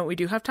this. You know what we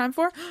do have time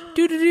for?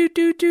 Did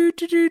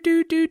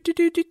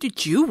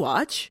you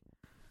watch?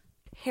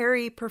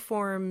 Harry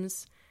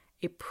performs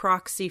a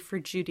proxy for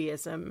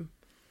Judaism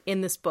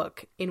in this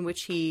book, in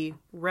which he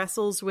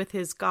wrestles with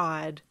his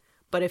God,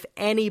 but if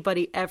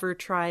anybody ever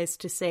tries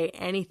to say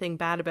anything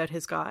bad about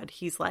his God,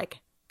 he's like,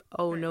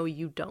 oh, no,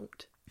 you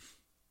don't.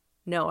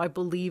 No, I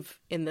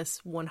believe in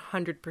this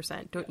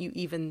 100%. Don't you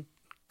even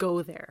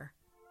go there.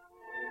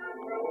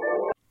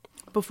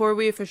 Before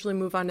we officially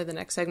move on to the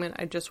next segment,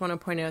 I just want to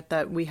point out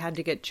that we had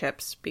to get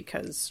chips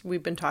because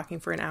we've been talking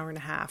for an hour and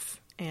a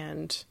half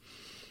and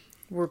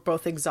we're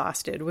both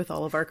exhausted with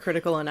all of our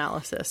critical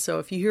analysis. So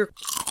if you hear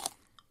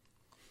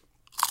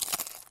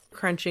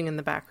crunching in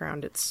the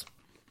background, it's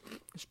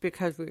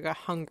because we got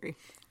hungry.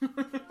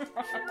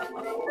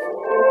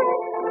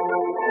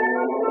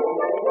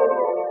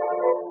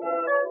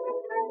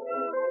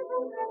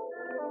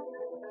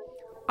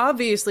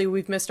 Obviously,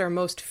 we've missed our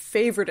most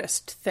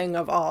favoritist thing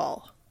of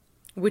all,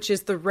 which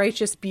is the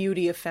righteous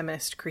beauty of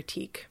feminist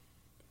critique.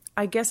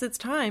 I guess it's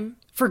time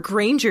for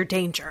Granger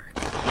Danger.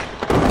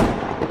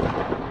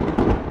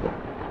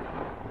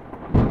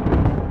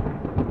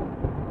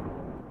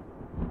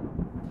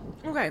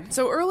 Okay,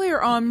 so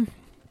earlier on,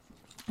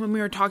 when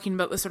we were talking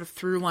about the sort of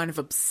through line of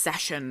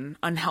obsession,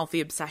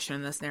 unhealthy obsession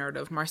in this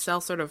narrative, Marcel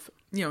sort of,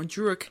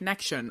 drew a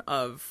connection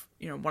of,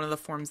 one of the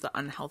forms that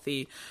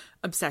unhealthy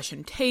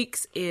obsession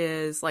takes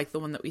is like the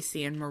one that we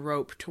see in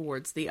Merope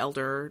towards the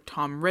elder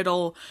Tom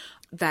Riddle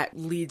that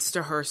leads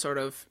to her sort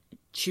of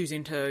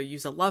choosing to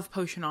use a love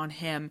potion on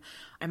him.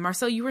 And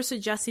Marcel, you were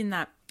suggesting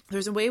that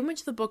there's a way in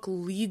which the book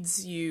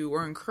leads you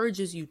or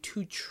encourages you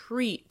to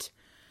treat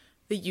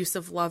the use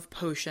of love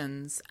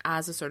potions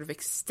as a sort of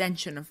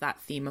extension of that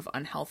theme of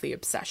unhealthy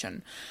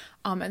obsession.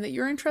 And that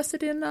you're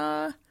interested in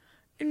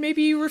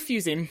maybe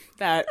refusing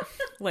that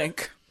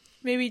link.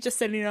 Maybe just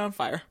setting it on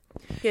fire.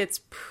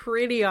 It's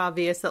pretty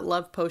obvious that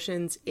love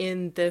potions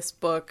in this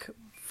book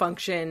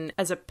function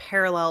as a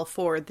parallel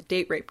for the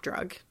date rape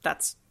drug.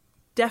 That's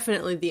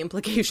definitely the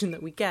implication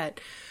that we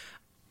get.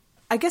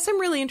 I guess I'm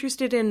really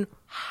interested in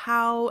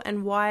how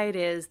and why it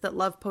is that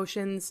love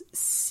potions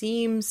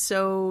seem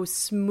so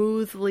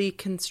smoothly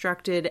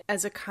constructed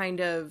as a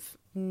kind of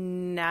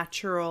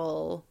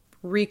natural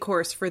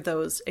recourse for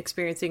those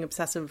experiencing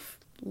obsessive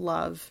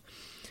love,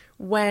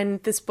 when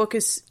this book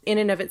is in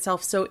and of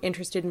itself so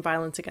interested in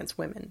violence against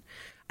women.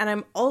 And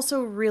I'm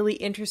also really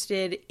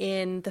interested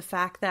in the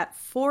fact that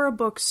for a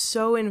book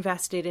so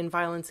invested in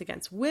violence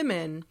against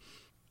women,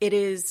 it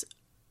is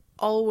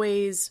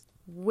always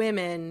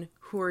women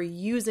who are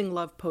using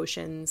love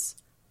potions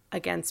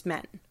against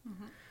men.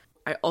 Mm-hmm.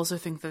 I also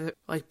think that,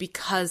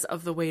 because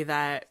of the way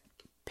that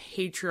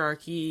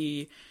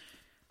patriarchy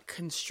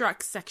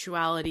constructs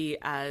sexuality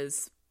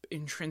as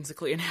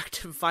intrinsically an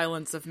act of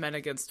violence of men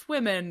against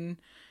women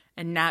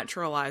and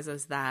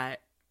naturalizes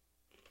that,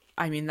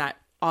 that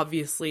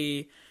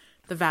obviously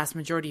the vast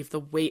majority of the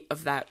weight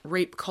of that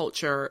rape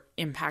culture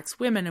impacts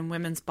women and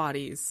women's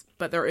bodies.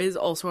 But there is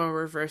also a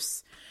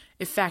reverse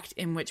effect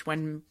in which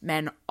when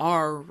men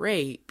are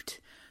raped,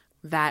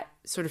 that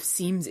sort of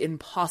seems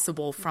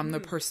impossible from the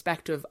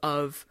perspective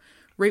of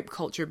rape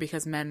culture,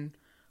 because men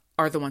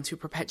are the ones who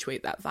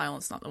perpetuate that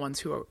violence, not the ones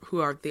who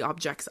are the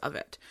objects of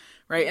it,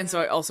 right? And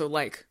so I also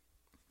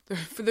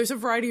there's a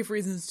variety of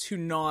reasons to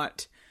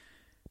not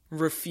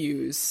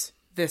refuse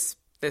this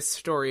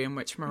story in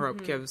which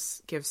Merope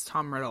gives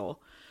Tom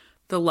Riddle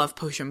the love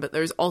potion. But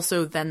there's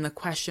also then the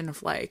question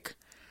of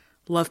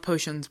love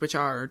potions, which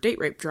are date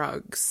rape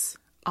drugs.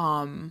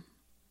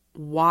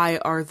 Why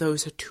are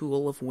those a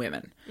tool of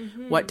women?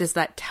 Mm-hmm. What does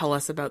that tell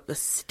us about the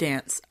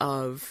stance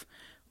of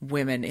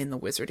women in the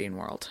wizarding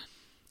world?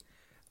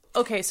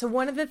 Okay, so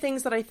one of the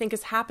things that I think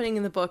is happening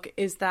in the book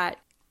is that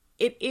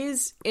it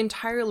is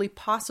entirely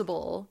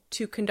possible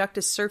to conduct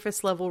a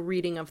surface level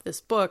reading of this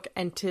book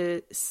and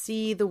to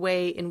see the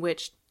way in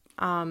which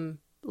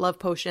love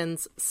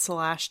potions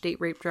 /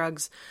 date rape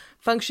drugs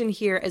function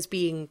here as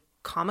being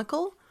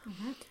comical.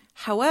 Mm-hmm.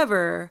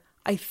 However,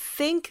 I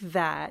think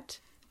that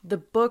the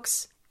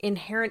book's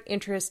inherent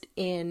interest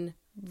in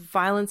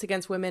violence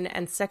against women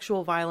and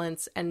sexual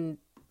violence and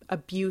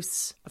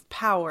abuse of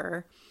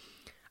power,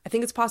 I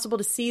think it's possible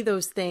to see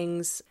those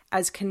things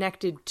as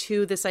connected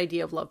to this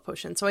idea of love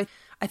potion. So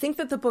I think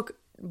that the book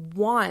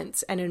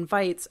wants and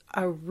invites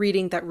a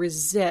reading that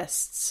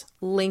resists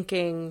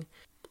linking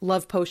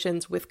love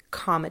potions with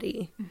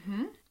comedy.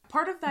 Mm-hmm.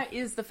 Part of that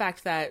is the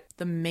fact that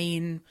the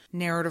main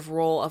narrative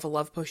role of a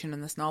love potion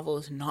in this novel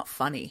is not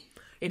funny.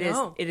 It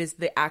is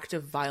the act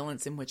of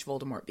violence in which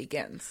Voldemort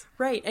begins.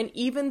 Right. And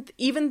even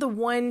the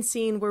one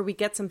scene where we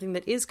get something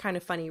that is kind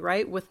of funny,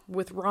 right?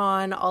 With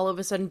Ron all of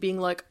a sudden being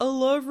like, I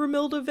love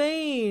Romilda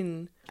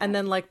Vane. And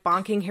then like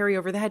bonking Harry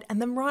over the head.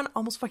 And then Ron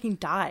almost fucking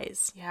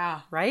dies.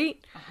 Yeah. Right?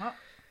 Uh-huh.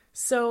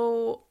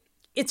 So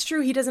it's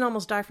true he doesn't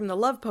almost die from the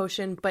love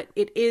potion, but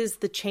it is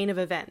the chain of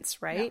events,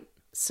 right? Yeah.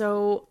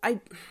 So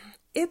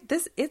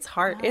it's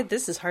hard. Yeah.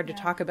 This is hard to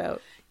talk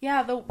about.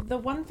 Yeah, the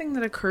one thing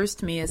that occurs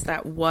to me is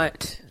that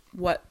what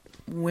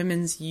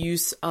women's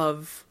use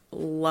of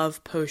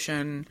love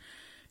potion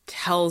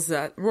tells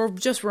us, or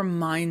just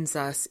reminds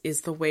us,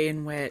 is the way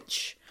in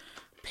which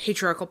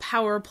patriarchal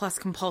power plus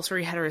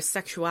compulsory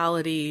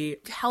heterosexuality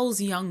tells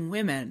young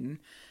women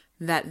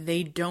that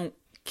they don't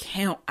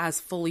count as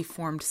fully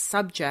formed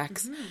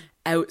subjects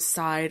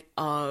outside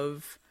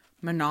of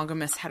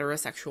monogamous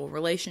heterosexual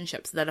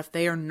relationships, that if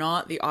they are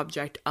not the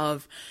object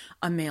of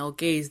a male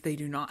gaze, they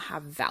do not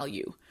have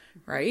value,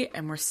 right?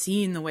 And we're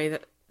seeing the way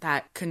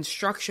that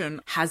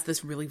construction has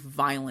this really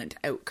violent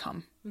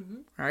outcome,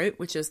 right?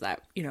 Which is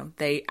that,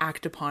 they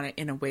act upon it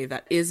in a way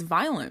that is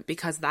violent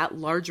because that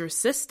larger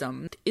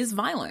system is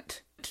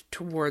violent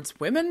towards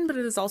women, but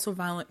it is also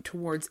violent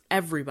towards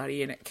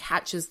everybody, and it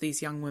catches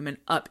these young women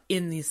up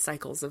in these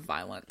cycles of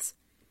violence.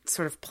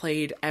 Sort of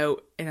played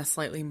out in a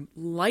slightly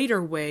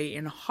lighter way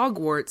in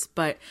Hogwarts,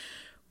 but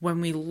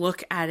when we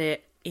look at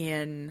it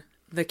in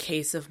the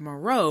case of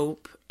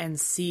Merope and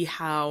see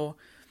how,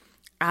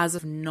 as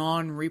a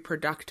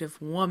non-reproductive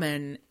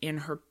woman in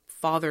her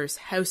father's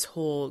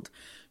household,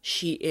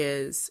 she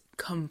is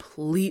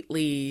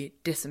completely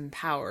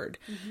disempowered,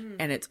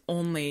 and it's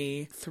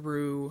only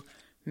through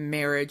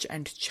marriage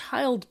and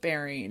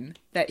childbearing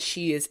that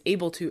she is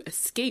able to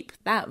escape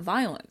that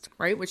violence,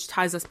 right? Which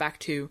ties us back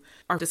to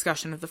our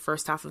discussion of the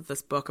first half of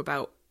this book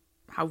about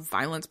how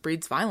violence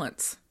breeds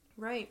violence.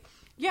 Right.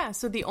 Yeah,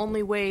 so the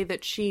only way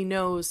that she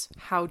knows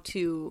how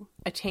to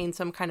attain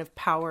some kind of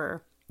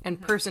power and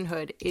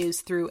personhood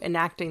is through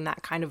enacting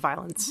that kind of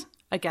violence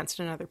against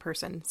another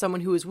person,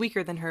 someone who is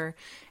weaker than her,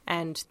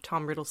 and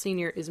Tom Riddle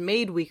Sr. is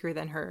made weaker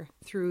than her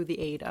through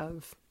the aid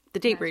of the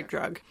date rape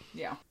drug.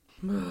 Yeah.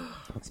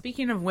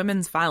 Speaking of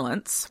women's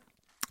violence,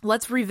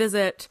 let's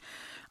revisit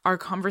our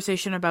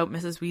conversation about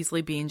Mrs.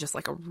 Weasley being just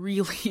like a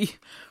really,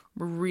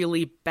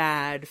 really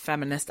bad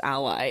feminist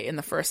ally in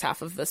the first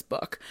half of this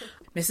book.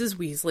 Mrs.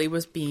 Weasley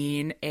was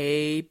being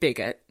a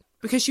bigot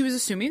because she was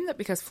assuming that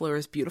because Fleur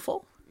is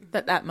beautiful,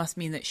 that must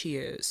mean that she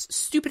is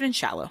stupid and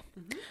shallow,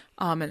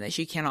 and that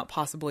she cannot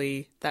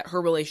possibly, that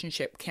her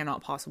relationship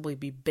cannot possibly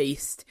be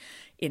based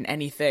in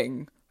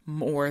anything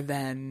more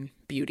than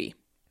beauty.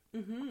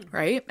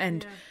 Right?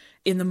 And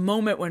in the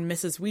moment when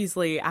Mrs.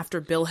 Weasley,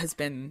 after Bill has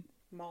been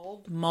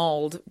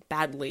mauled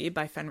badly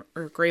by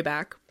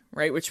Greyback,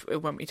 right? Which,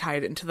 when we tie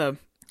it into the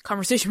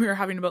conversation we were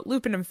having about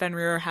Lupin and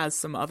Fenrir, has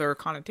some other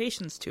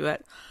connotations to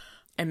it.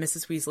 And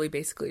Mrs. Weasley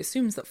basically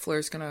assumes that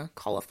Fleur's going to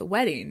call off the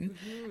wedding.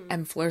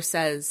 And Fleur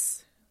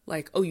says,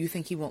 like, oh, you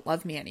think he won't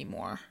love me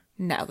anymore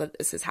now that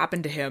this has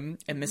happened to him?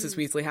 And Mrs.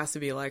 Weasley has to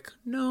be like,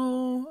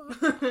 no.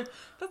 That's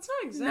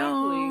not exactly.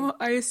 No,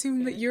 I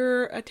assume that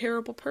you're a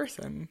terrible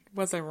person.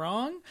 Was I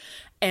wrong?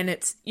 And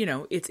it's,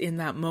 it's in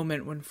that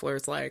moment when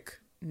Fleur's like,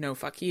 no,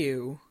 fuck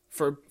you,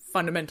 for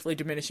fundamentally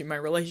diminishing my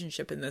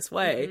relationship in this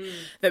way,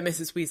 that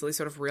Mrs. Weasley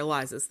sort of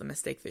realizes the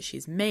mistake that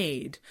she's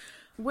made.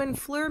 When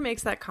Fleur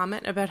makes that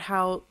comment about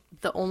how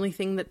the only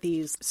thing that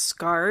these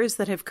scars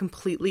that have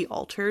completely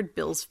altered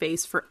Bill's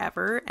face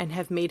forever and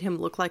have made him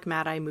look like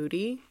Mad-Eye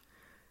Moody,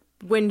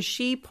 when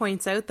she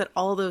points out that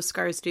all those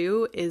scars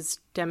do is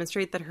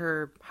demonstrate that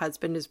her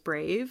husband is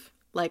brave,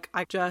 like,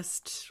 I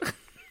just...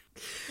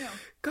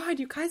 God,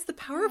 you guys, the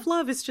power of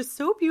love is just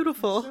so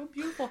beautiful. It's so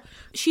beautiful.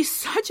 She's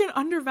such an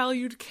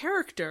undervalued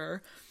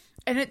character.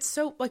 And it's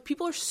so, like,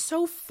 people are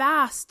so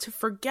fast to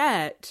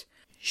forget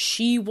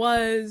she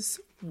was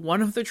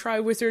one of the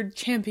Triwizard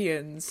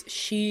champions.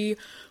 She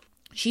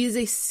is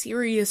a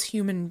serious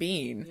human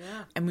being.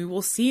 Yeah. And we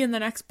will see in the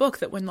next book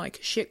that when, like,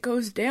 shit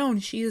goes down,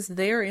 she is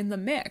there in the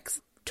mix.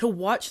 To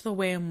watch the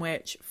way in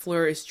which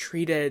Fleur is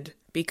treated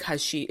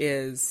because she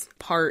is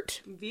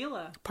part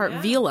Vila.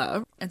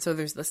 And so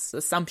there's this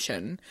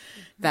assumption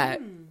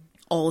that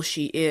all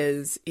she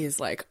is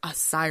like a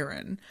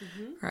siren,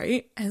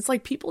 right? And it's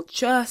like people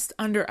just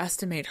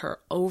underestimate her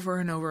over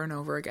and over and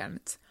over again.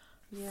 It's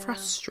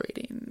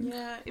frustrating.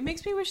 Yeah, it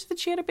makes me wish that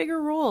she had a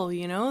bigger role,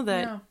 you know,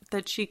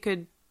 that she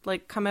could,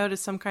 like, come out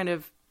as some kind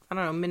of, I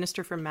don't know,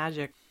 minister for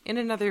magic in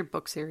another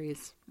book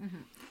series.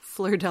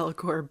 Fleur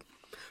Delacour.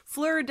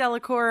 Fleur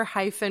Delacour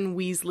hyphen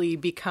Weasley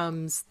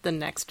becomes the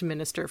next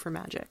minister for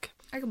magic.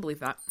 I can believe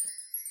that.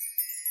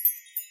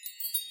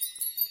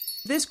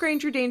 This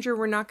Granger Danger,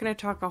 we're not going to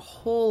talk a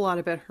whole lot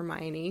about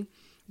Hermione.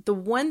 The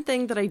one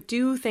thing that I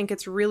do think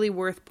it's really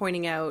worth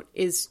pointing out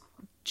is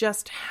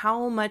just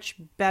how much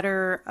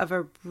better of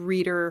a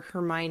reader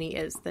Hermione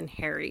is than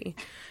Harry.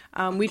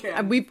 We've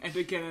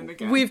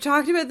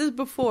talked about this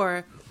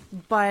before,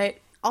 but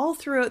all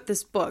throughout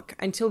this book,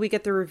 until we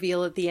get the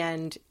reveal at the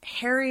end,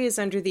 Harry is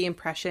under the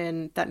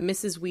impression that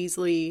Mrs.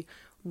 Weasley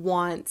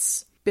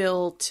wants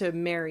Bill to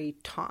marry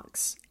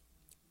Tonks.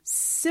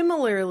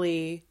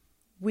 Similarly,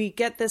 we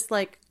get this,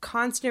 like,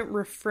 constant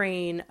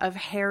refrain of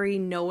Harry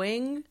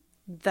knowing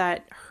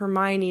that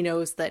Hermione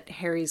knows that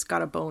Harry's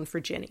got a bone for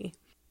Ginny.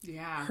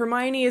 Yeah.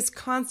 Hermione is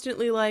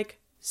constantly like,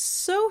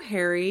 so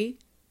Harry,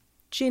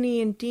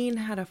 Ginny and Dean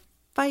had a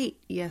fight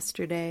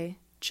yesterday.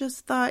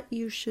 Just thought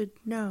you should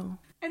know.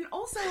 And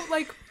also,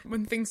 like,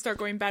 when things start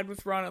going bad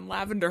with Ron and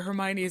Lavender,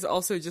 Hermione is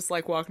also just,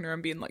 like, walking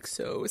around being, like,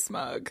 so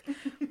smug.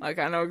 Like,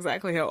 I know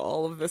exactly how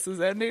all of this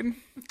is ending.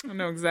 I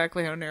know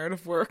exactly how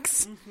narrative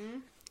works.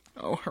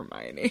 Oh,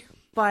 Hermione.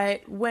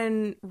 But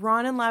when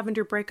Ron and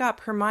Lavender break up,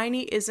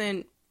 Hermione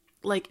isn't,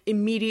 like,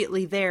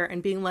 immediately there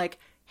and being like,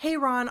 hey,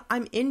 Ron,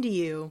 I'm into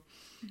you.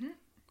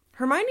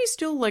 Hermione's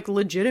still, like,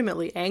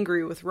 legitimately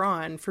angry with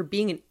Ron for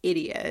being an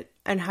idiot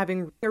and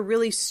having a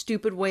really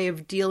stupid way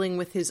of dealing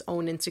with his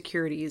own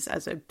insecurities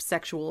as a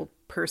sexual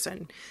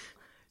person.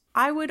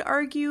 I would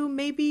argue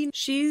maybe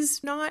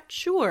she's not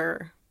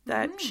sure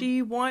that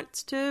she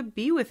wants to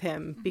be with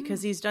him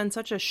because he's done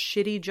such a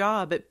shitty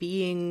job at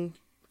being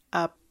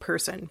a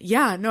person.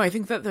 Yeah, no, I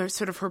think that there's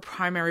sort of her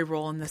primary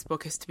role in this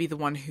book is to be the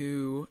one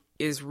who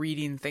is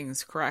reading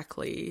things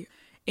correctly,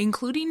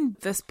 including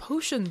this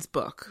potions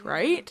book,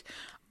 right?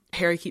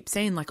 Harry keeps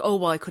saying, like, oh,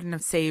 well, I couldn't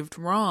have saved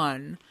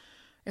Ron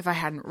if I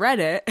hadn't read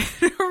it.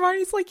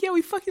 Hermione's like, yeah,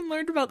 we fucking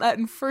learned about that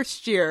in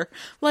first year.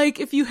 Like,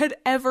 if you had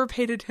ever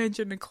paid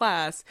attention to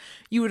class,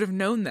 you would have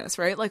known this,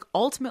 right? Like,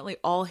 ultimately,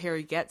 all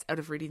Harry gets out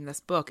of reading this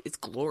book is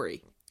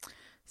glory.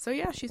 So,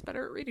 yeah, she's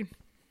better at reading.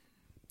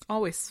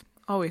 Always.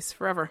 Always.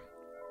 Forever.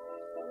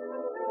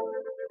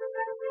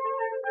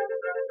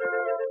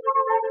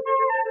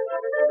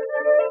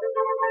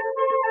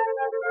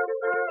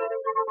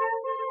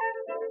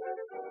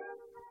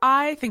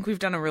 I think we've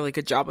done a really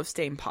good job of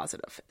staying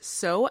positive.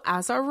 So,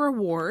 as our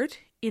reward,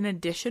 in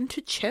addition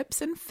to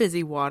chips and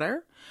fizzy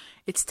water,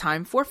 it's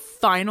time for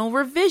final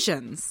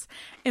revisions,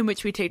 in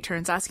which we take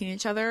turns asking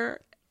each other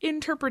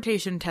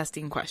interpretation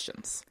testing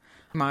questions.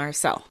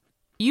 Marcel,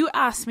 you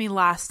asked me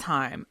last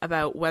time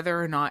about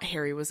whether or not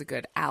Harry was a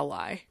good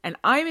ally, and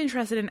I'm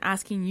interested in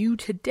asking you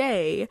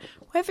today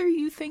whether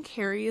you think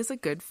Harry is a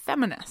good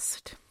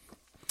feminist.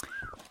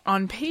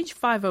 On page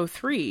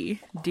 503,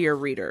 dear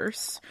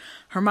readers,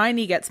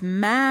 Hermione gets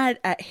mad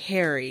at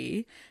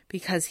Harry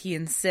because he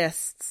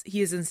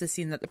is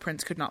insisting that the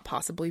prince could not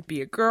possibly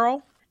be a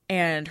girl.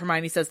 And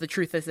Hermione says the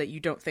truth is that you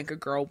don't think a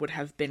girl would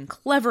have been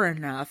clever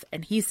enough.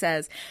 And he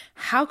says,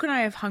 how can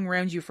I have hung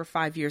around you for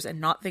 5 years and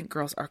not think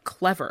girls are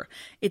clever?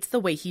 It's the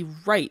way he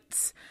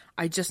writes.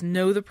 I just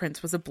know the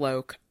prince was a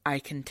bloke. I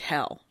can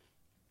tell.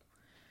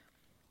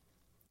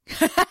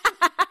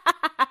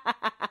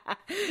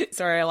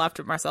 Sorry, I laughed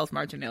at Marcel's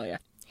marginalia.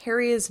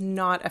 Harry is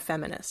not a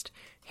feminist.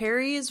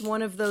 Harry is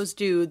one of those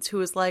dudes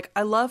who is like,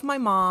 I love my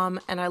mom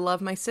and I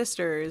love my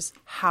sisters.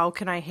 How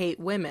can I hate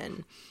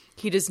women?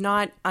 He does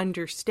not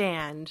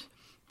understand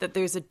that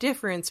there's a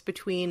difference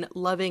between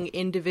loving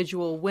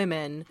individual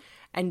women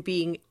and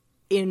being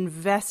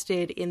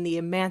invested in the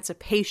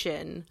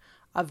emancipation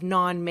of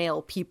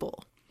non-male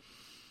people.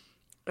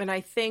 And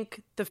I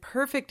think the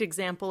perfect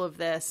example of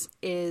this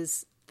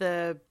is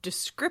the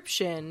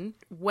description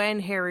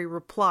when Harry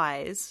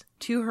replies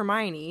to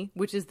Hermione,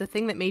 which is the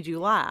thing that made you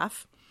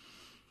laugh.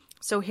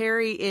 So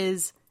Harry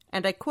is,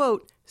 and I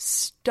quote,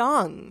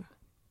 stung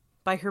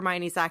by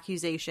Hermione's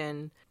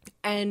accusation,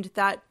 and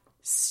that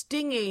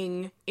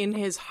stinging in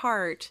his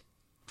heart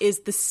is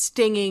the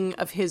stinging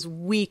of his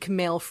weak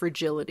male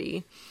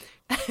fragility.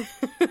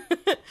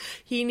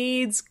 He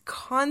needs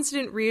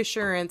constant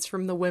reassurance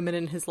from the women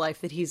in his life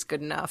that he's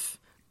good enough,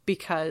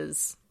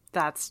 because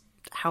that's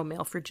how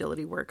male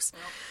fragility works.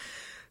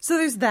 So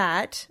there's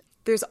that.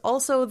 There's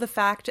also the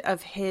fact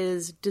of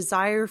his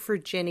desire for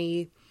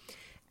Ginny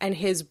and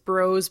his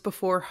bros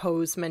before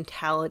hoes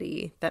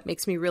mentality that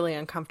makes me really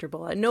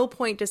uncomfortable. At no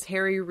point does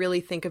Harry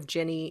really think of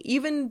Ginny.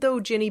 Even though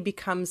Ginny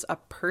becomes a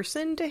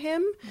person to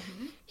him,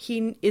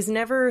 he is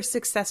never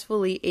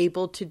successfully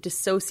able to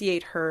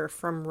dissociate her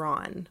from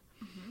Ron.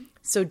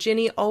 So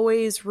Ginny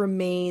always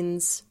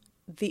remains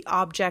the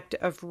object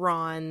of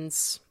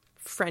Ron's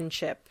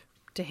friendship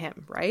to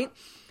him, right?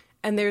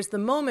 And there's the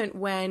moment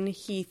when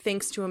he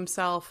thinks to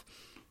himself,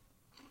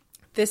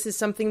 This is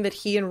something that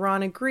he and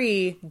Ron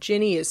agree.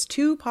 Ginny is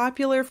too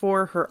popular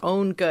for her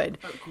own good.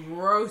 That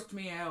grossed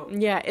me out.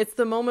 Yeah, it's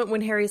the moment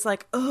when Harry's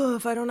like, oh,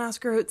 if I don't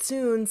ask her out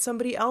soon,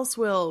 somebody else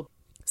will.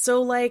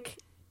 So, like,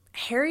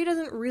 Harry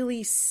doesn't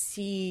really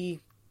see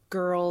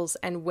girls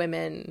and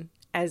women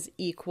as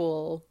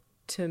equal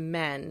to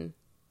men.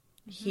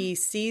 Mm-hmm. He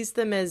sees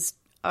them as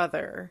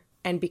other.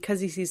 And because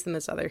he sees them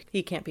as other,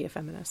 he can't be a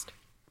feminist.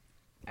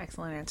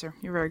 Excellent answer.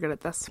 You're very good at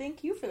this.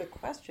 Thank you for the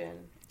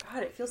question.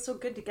 God, it feels so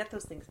good to get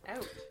those things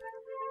out.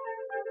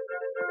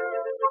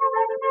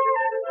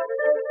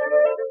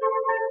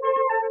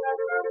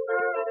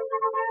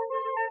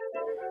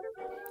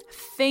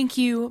 Thank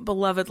you,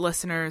 beloved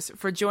listeners,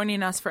 for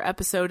joining us for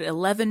episode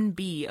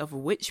 11B of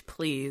Witch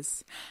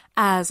Please.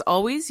 As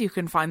always, you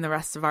can find the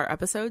rest of our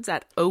episodes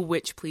at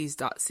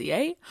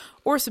ohwitchplease.ca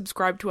or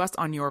subscribe to us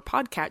on your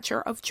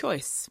podcatcher of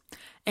choice.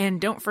 And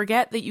don't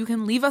forget that you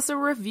can leave us a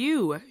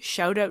review.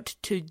 Shout out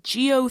to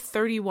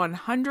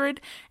Geo3100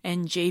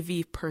 and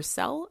JV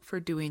Purcell for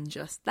doing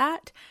just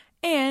that,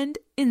 and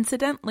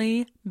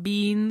incidentally,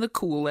 being the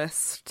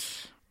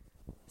coolest.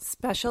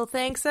 Special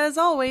thanks, as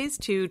always,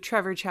 to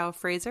Trevor Chow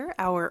Fraser,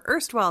 our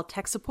erstwhile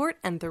tech support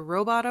and the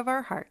robot of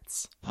our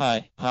hearts.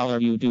 Hi, how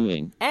are you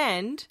doing?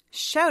 And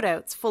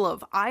shout-outs full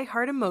of I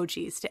heart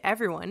emojis to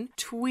everyone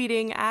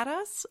tweeting at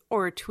us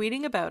or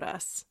tweeting about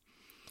us.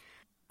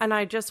 And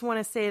I just want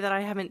to say that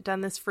I haven't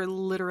done this for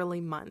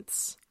literally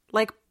months.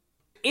 Like,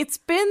 it's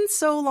been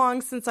so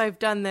long since I've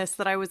done this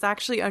that I was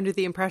actually under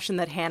the impression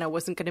that Hannah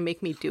wasn't going to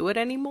make me do it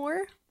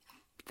anymore.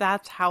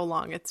 That's how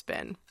long it's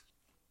been.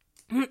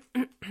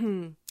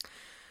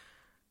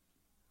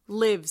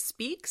 Liv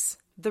Speaks,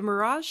 The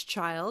Mirage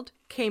Child,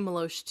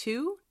 K-Melosh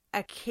 2,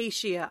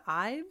 Acacia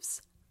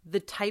Ives, The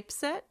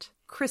Typeset,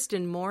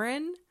 Kristen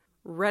Morin,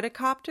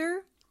 Redicopter,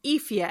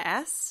 Ephia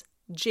S,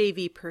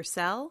 JV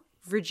Purcell,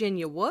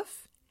 Virginia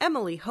Wolf,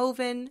 Emily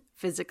Hoven,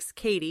 Physics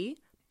Katie,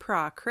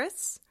 Pra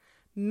Chris,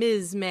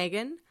 Ms.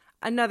 Megan,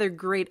 Another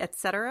Great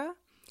Etc.,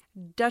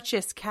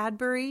 Duchess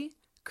Cadbury,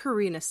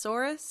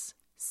 Karinasaurus,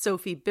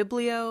 Sophie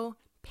Biblio,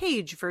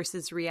 Page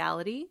vs.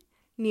 Reality,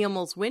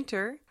 Neilmals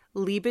Winter,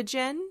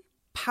 Libagen,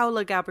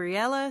 Paula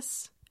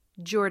Gabrielas,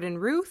 Jordan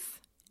Ruth,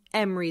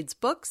 M. Reads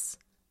Books,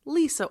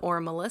 Lisa or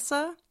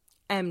Melissa,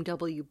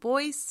 M.W.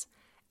 Boyce,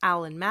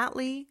 Alan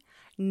Matley,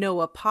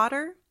 Noah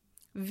Potter,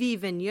 V.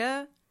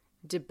 Vigneux,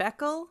 De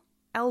Beckel,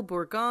 El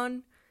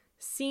Bourgon,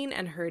 Seen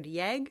and Heard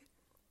Yegg,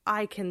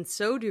 I Can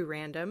So Do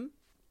Random,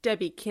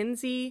 Debbie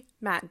Kinsey,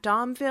 Matt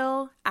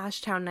Domville,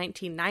 Ashtown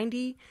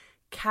 1990,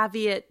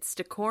 Caveat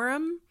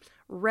Sticorum,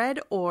 Red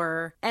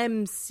or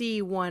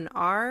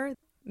MC1R,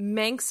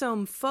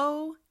 Manxome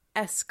Foe,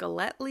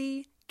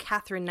 Escaletly,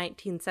 Catherine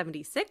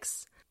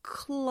 1976,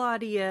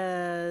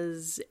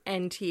 Claudia's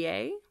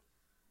NTA,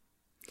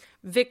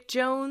 Vic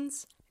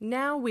Jones,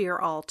 Now We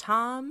Are All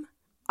Tom,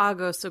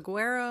 Agos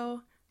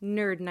Aguero,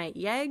 Nerd Night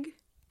Yegg,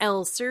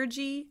 El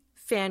Sergi,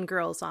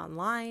 Fangirls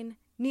Online,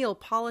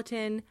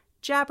 Neapolitan,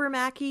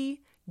 Jabbermacky,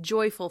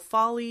 Joyful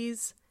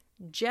Follies,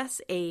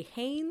 Jess A.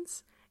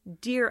 Haynes,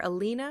 Dear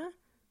Alina,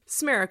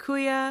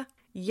 Smarakuya,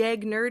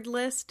 Yeg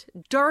Nerdlist,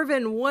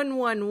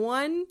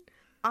 Darvin111,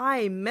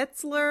 I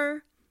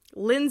Metzler,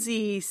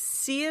 Lindsay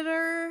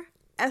Theater,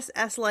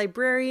 SS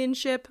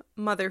Librarianship,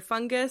 Mother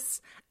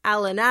Fungus,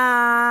 Alana,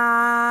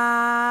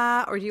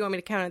 or do you want me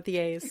to count out the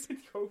A's?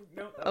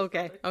 No.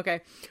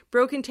 Okay.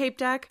 Broken Tape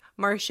Deck,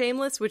 Mar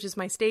Shameless, which is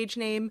my stage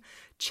name,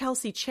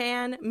 Chelsea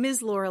Chan,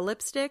 Ms. Laura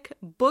Lipstick,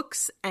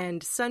 Books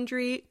and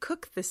Sundry,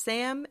 Cook the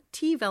Sam,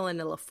 T.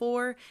 Velanilla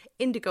 4,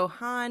 Indigo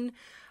Han,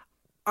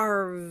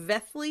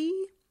 Arvethly,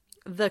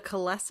 The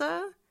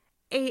Kalesa,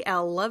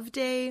 A.L.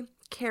 Loveday,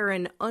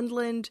 Karen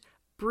Undland,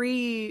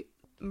 Bree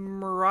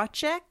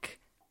Murachek,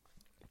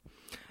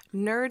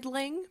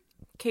 Nerdling,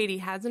 Katie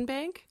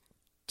Hazenbank,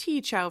 T.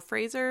 Chow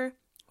Fraser,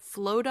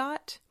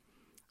 Flodot,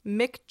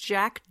 Mick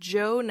Jack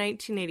Joe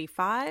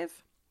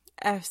 1985,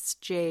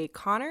 S.J.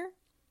 Connor,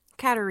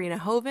 Katarina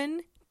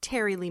Hoven,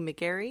 Terry Lee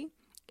McGarry,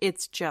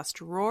 It's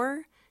Just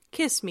Roar,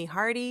 Kiss Me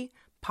Hearty,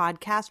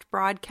 Podcast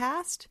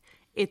Broadcast,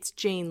 It's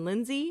Jane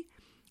Lindsay,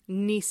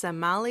 Nisa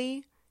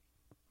Mali,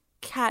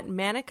 Kat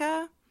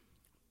Manica,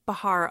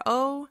 Bahar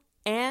O,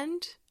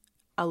 and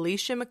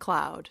Alicia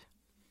McLeod.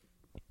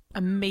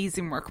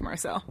 Amazing work,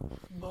 Marcel.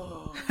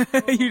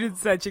 You did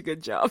such a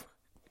good job.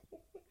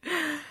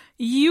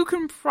 You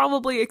can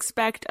probably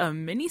expect a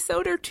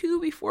mini-sode or two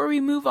before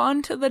we move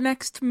on to the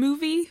next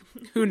movie.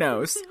 Who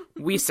knows?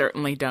 We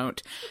certainly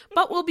don't.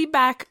 But we'll be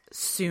back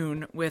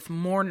soon with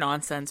more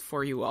nonsense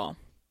for you all.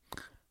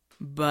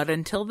 But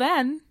until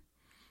then...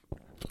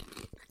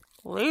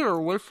 Later,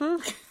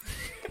 wizards.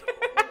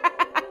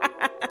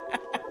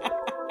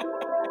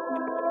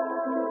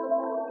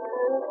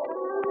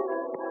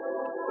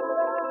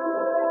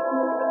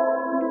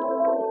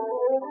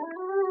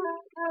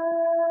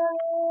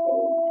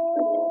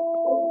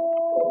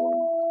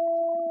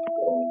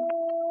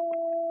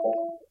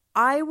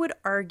 I would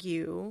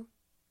argue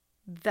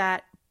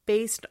that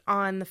based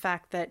on the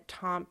fact that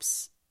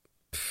Tom's...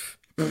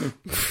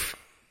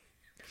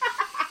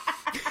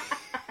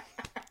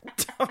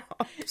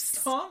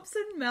 Stomps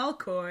and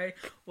Malfoy.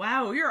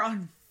 Wow, you're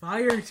on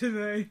fire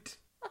tonight.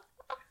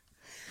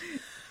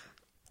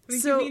 I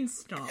think you mean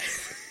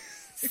Stomps.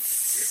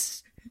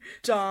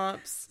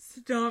 Stomps.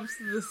 Stomps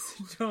the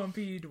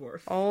Stompy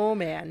Dwarf. Oh,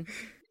 man.